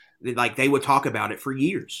 They would talk about it for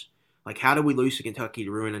years. Like, how did we lose to Kentucky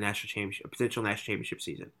to ruin a potential national championship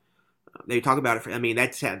season? They talk about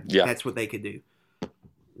it that's what they could do.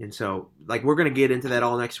 And so, we're going to get into that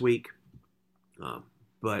all next week.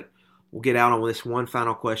 But we'll get out on this one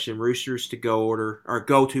final question. Roosters to go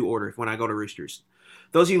to order when I go to Roosters.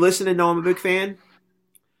 Those of you listening know I'm a big fan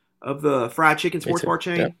of the Fried Chicken Sports Bar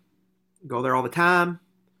chain. Yep. Go there all the time.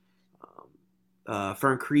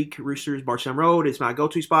 Fern Creek Roosters, Barstown Road is my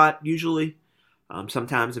go-to spot usually.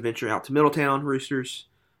 Sometimes I venture out to Middletown Roosters.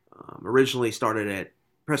 Originally started at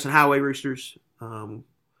Preston Highway Roosters.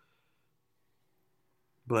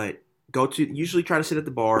 But usually try to sit at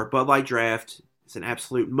the bar. Bud Light Draft is an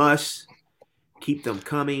absolute must. Keep them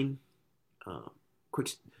coming.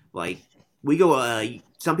 We go.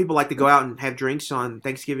 Some people like to go out and have drinks on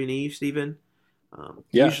Thanksgiving Eve, Stephen.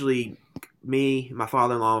 Usually, me, my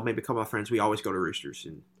father-in-law, maybe a couple of friends, we always go to Roosters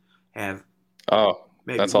and have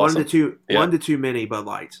maybe that's one awesome. one to two mini Bud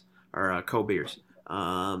Lights or cold beers.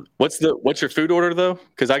 What's your food order though?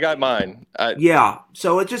 Because I got mine.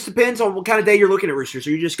 So it just depends on what kind of day you're looking at Roosters.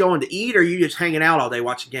 Are you just going to eat, or are you just hanging out all day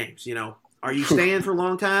watching games? Are you staying for a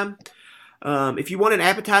long time? If you want an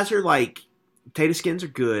appetizer, potato skins are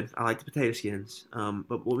good. I like the potato skins.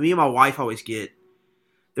 But what me and my wife always get,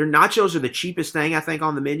 their nachos are the cheapest thing I think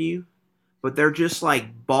on the menu, but they're just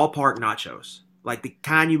like ballpark nachos, like the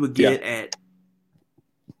kind you would get at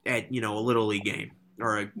a little league game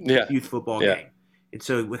or a youth football game. And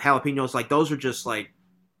so with jalapenos, those are just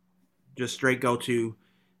straight go to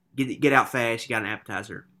get out fast. You got an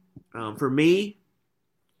appetizer. For me,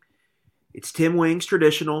 it's Tim Wings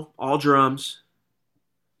traditional, all drums.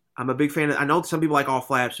 I'm a big fan of. I know some people like all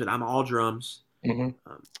flaps, but I'm all drums.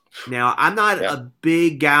 Mm-hmm. Now I'm not a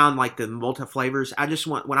big guy on the multi flavors. I just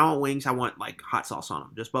when I want wings, I want hot sauce on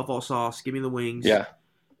them. Just buffalo sauce. Give me the wings. Yeah.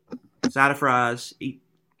 Side of fries.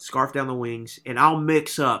 Scarf down the wings, and I'll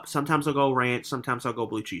mix up. Sometimes I'll go ranch. Sometimes I'll go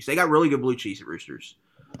blue cheese. They got really good blue cheese at Roosters.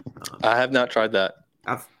 I have not tried that.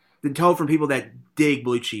 I've been told from people that dig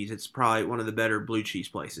blue cheese, it's probably one of the better blue cheese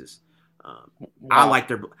places. Wow. I like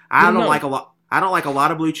their. I don't like a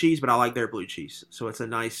lot of blue cheese, but I like their blue cheese. So it's a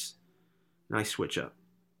nice switch up.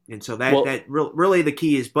 And so really the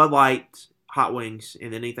key is Bud Light, hot wings,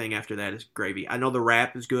 and anything after that is gravy. I know the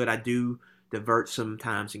wrap is good. I do divert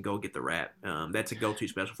sometimes and go get the wrap. That's a go-to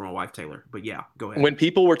special for my wife Taylor. But yeah, go ahead. When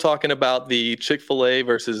people were talking about the Chick-fil-A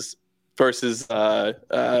versus Popeye's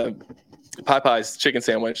chicken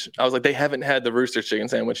sandwich, I was like, they haven't had the Rooster's chicken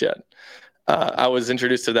sandwich yet. I was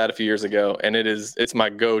introduced to that a few years ago, and it's my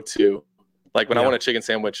go-to. When I want a chicken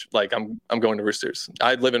sandwich, I'm going to Roosters.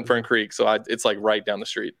 I live in Fern Creek, so it's right down the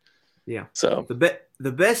street. Yeah. So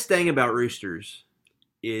the best thing about Roosters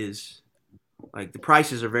is like the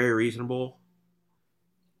prices are very reasonable,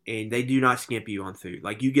 and they do not skimp you on food.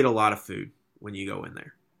 Like you get a lot of food when you go in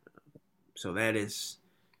there. So that is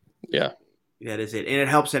it, and it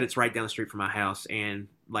helps that it's right down the street from my house, and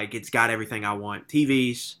like it's got everything I want: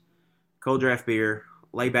 TVs, cold draft beer,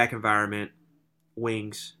 laid back environment,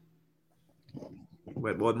 wings.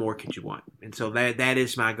 What more could you want? And so that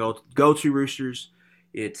is my go to Roosters.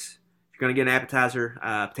 It's if you're gonna get an appetizer,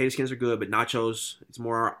 potato skins are good, but nachos, it's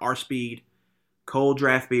more our speed. Cold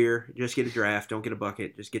draft beer, just get a draft, don't get a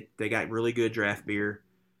bucket. They got really good draft beer.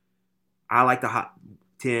 I like the hot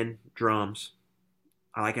tin drums.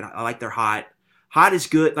 I like it. I like their hot. Hot is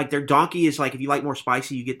good. Like their donkey is like if you like more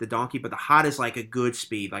spicy, you get the donkey, but the hot is like a good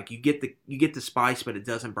speed. Like you get the spice, but it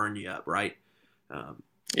doesn't burn you up, right?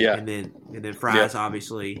 And then fries,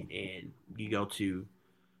 obviously, and you go to,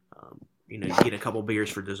 you get a couple beers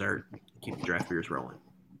for dessert. Keep the draft beers rolling.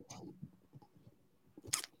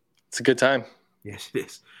 It's a good time. Yes, it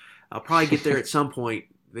is. I'll probably get there at some point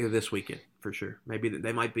this weekend for sure. Maybe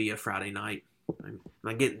they might be a Friday night.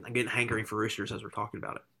 I'm getting hankering for Roosters as we're talking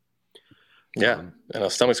about it. Yeah, and our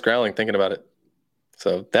stomach's growling thinking about it.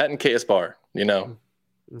 So that and KS Bar,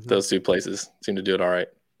 those two places seem to do it all right.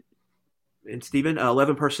 And Steven,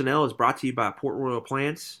 11 Personnel is brought to you by Port Royal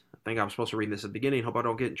Plants. I think I'm supposed to read this at the beginning. Hope I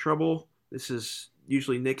don't get in trouble. This is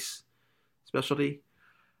usually Nick's specialty.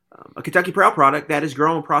 A Kentucky Proud product that is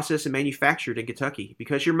grown, processed, and manufactured in Kentucky.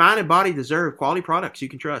 Because your mind and body deserve quality products you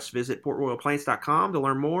can trust. Visit PortRoyalPlants.com to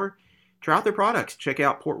learn more. Try out their products. Check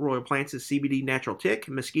out Port Royal Plants' CBD Natural Tick,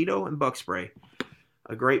 Mosquito, and Bug Spray.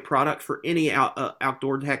 A great product for any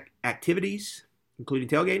outdoor activities, including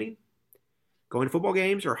tailgating, going to football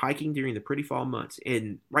games, or hiking during the pretty fall months.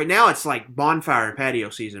 And right now it's like bonfire and patio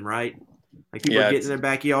season, right? Like people are getting in their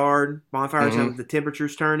backyard, bonfires, have the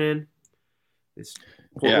temperatures turning. It's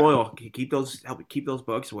Port Royal. Help keep those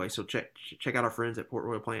bugs away. So check out our friends at Port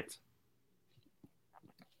Royal Plants.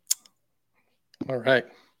 All right.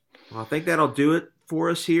 Well, I think that'll do it for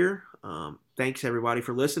us here. Thanks everybody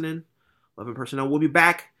for listening. 11 Personnel. We'll be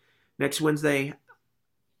back next Wednesday.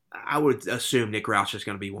 I would assume Nick Roush is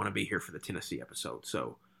going to be here for the Tennessee episode.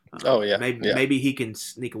 So, maybe he can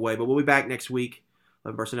sneak away. But we'll be back next week.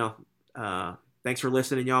 11 Personnel. Thanks for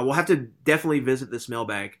listening, y'all. We'll have to definitely visit this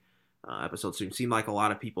mailbag episode soon. Seemed like a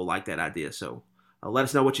lot of people like that idea. So let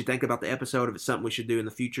us know what you think about the episode. If it's something we should do in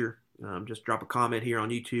the future, just drop a comment here on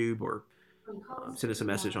YouTube or send us a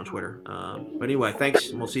message on Twitter. But anyway, thanks,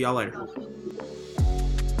 and we'll see y'all later.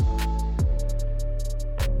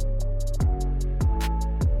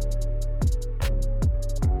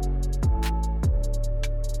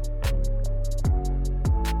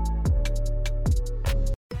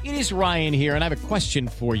 It is Ryan here, and I have a question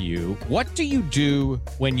for you. What do you do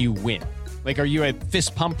when you win? Like, are you a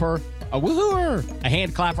fist pumper, a woohooer, a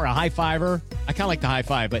hand clapper, a high fiver? I kind of like the high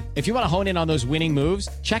five, but if you want to hone in on those winning moves,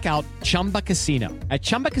 check out Chumba Casino. At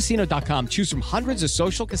ChumbaCasino.com, choose from hundreds of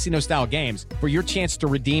social casino-style games for your chance to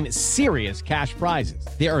redeem serious cash prizes.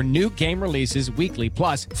 There are new game releases weekly,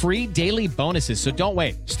 plus free daily bonuses. So don't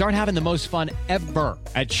wait. Start having the most fun ever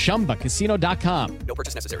at ChumbaCasino.com. No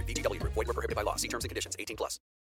purchase necessary. VGW Group. Void where prohibited by law. See terms and conditions. 18+.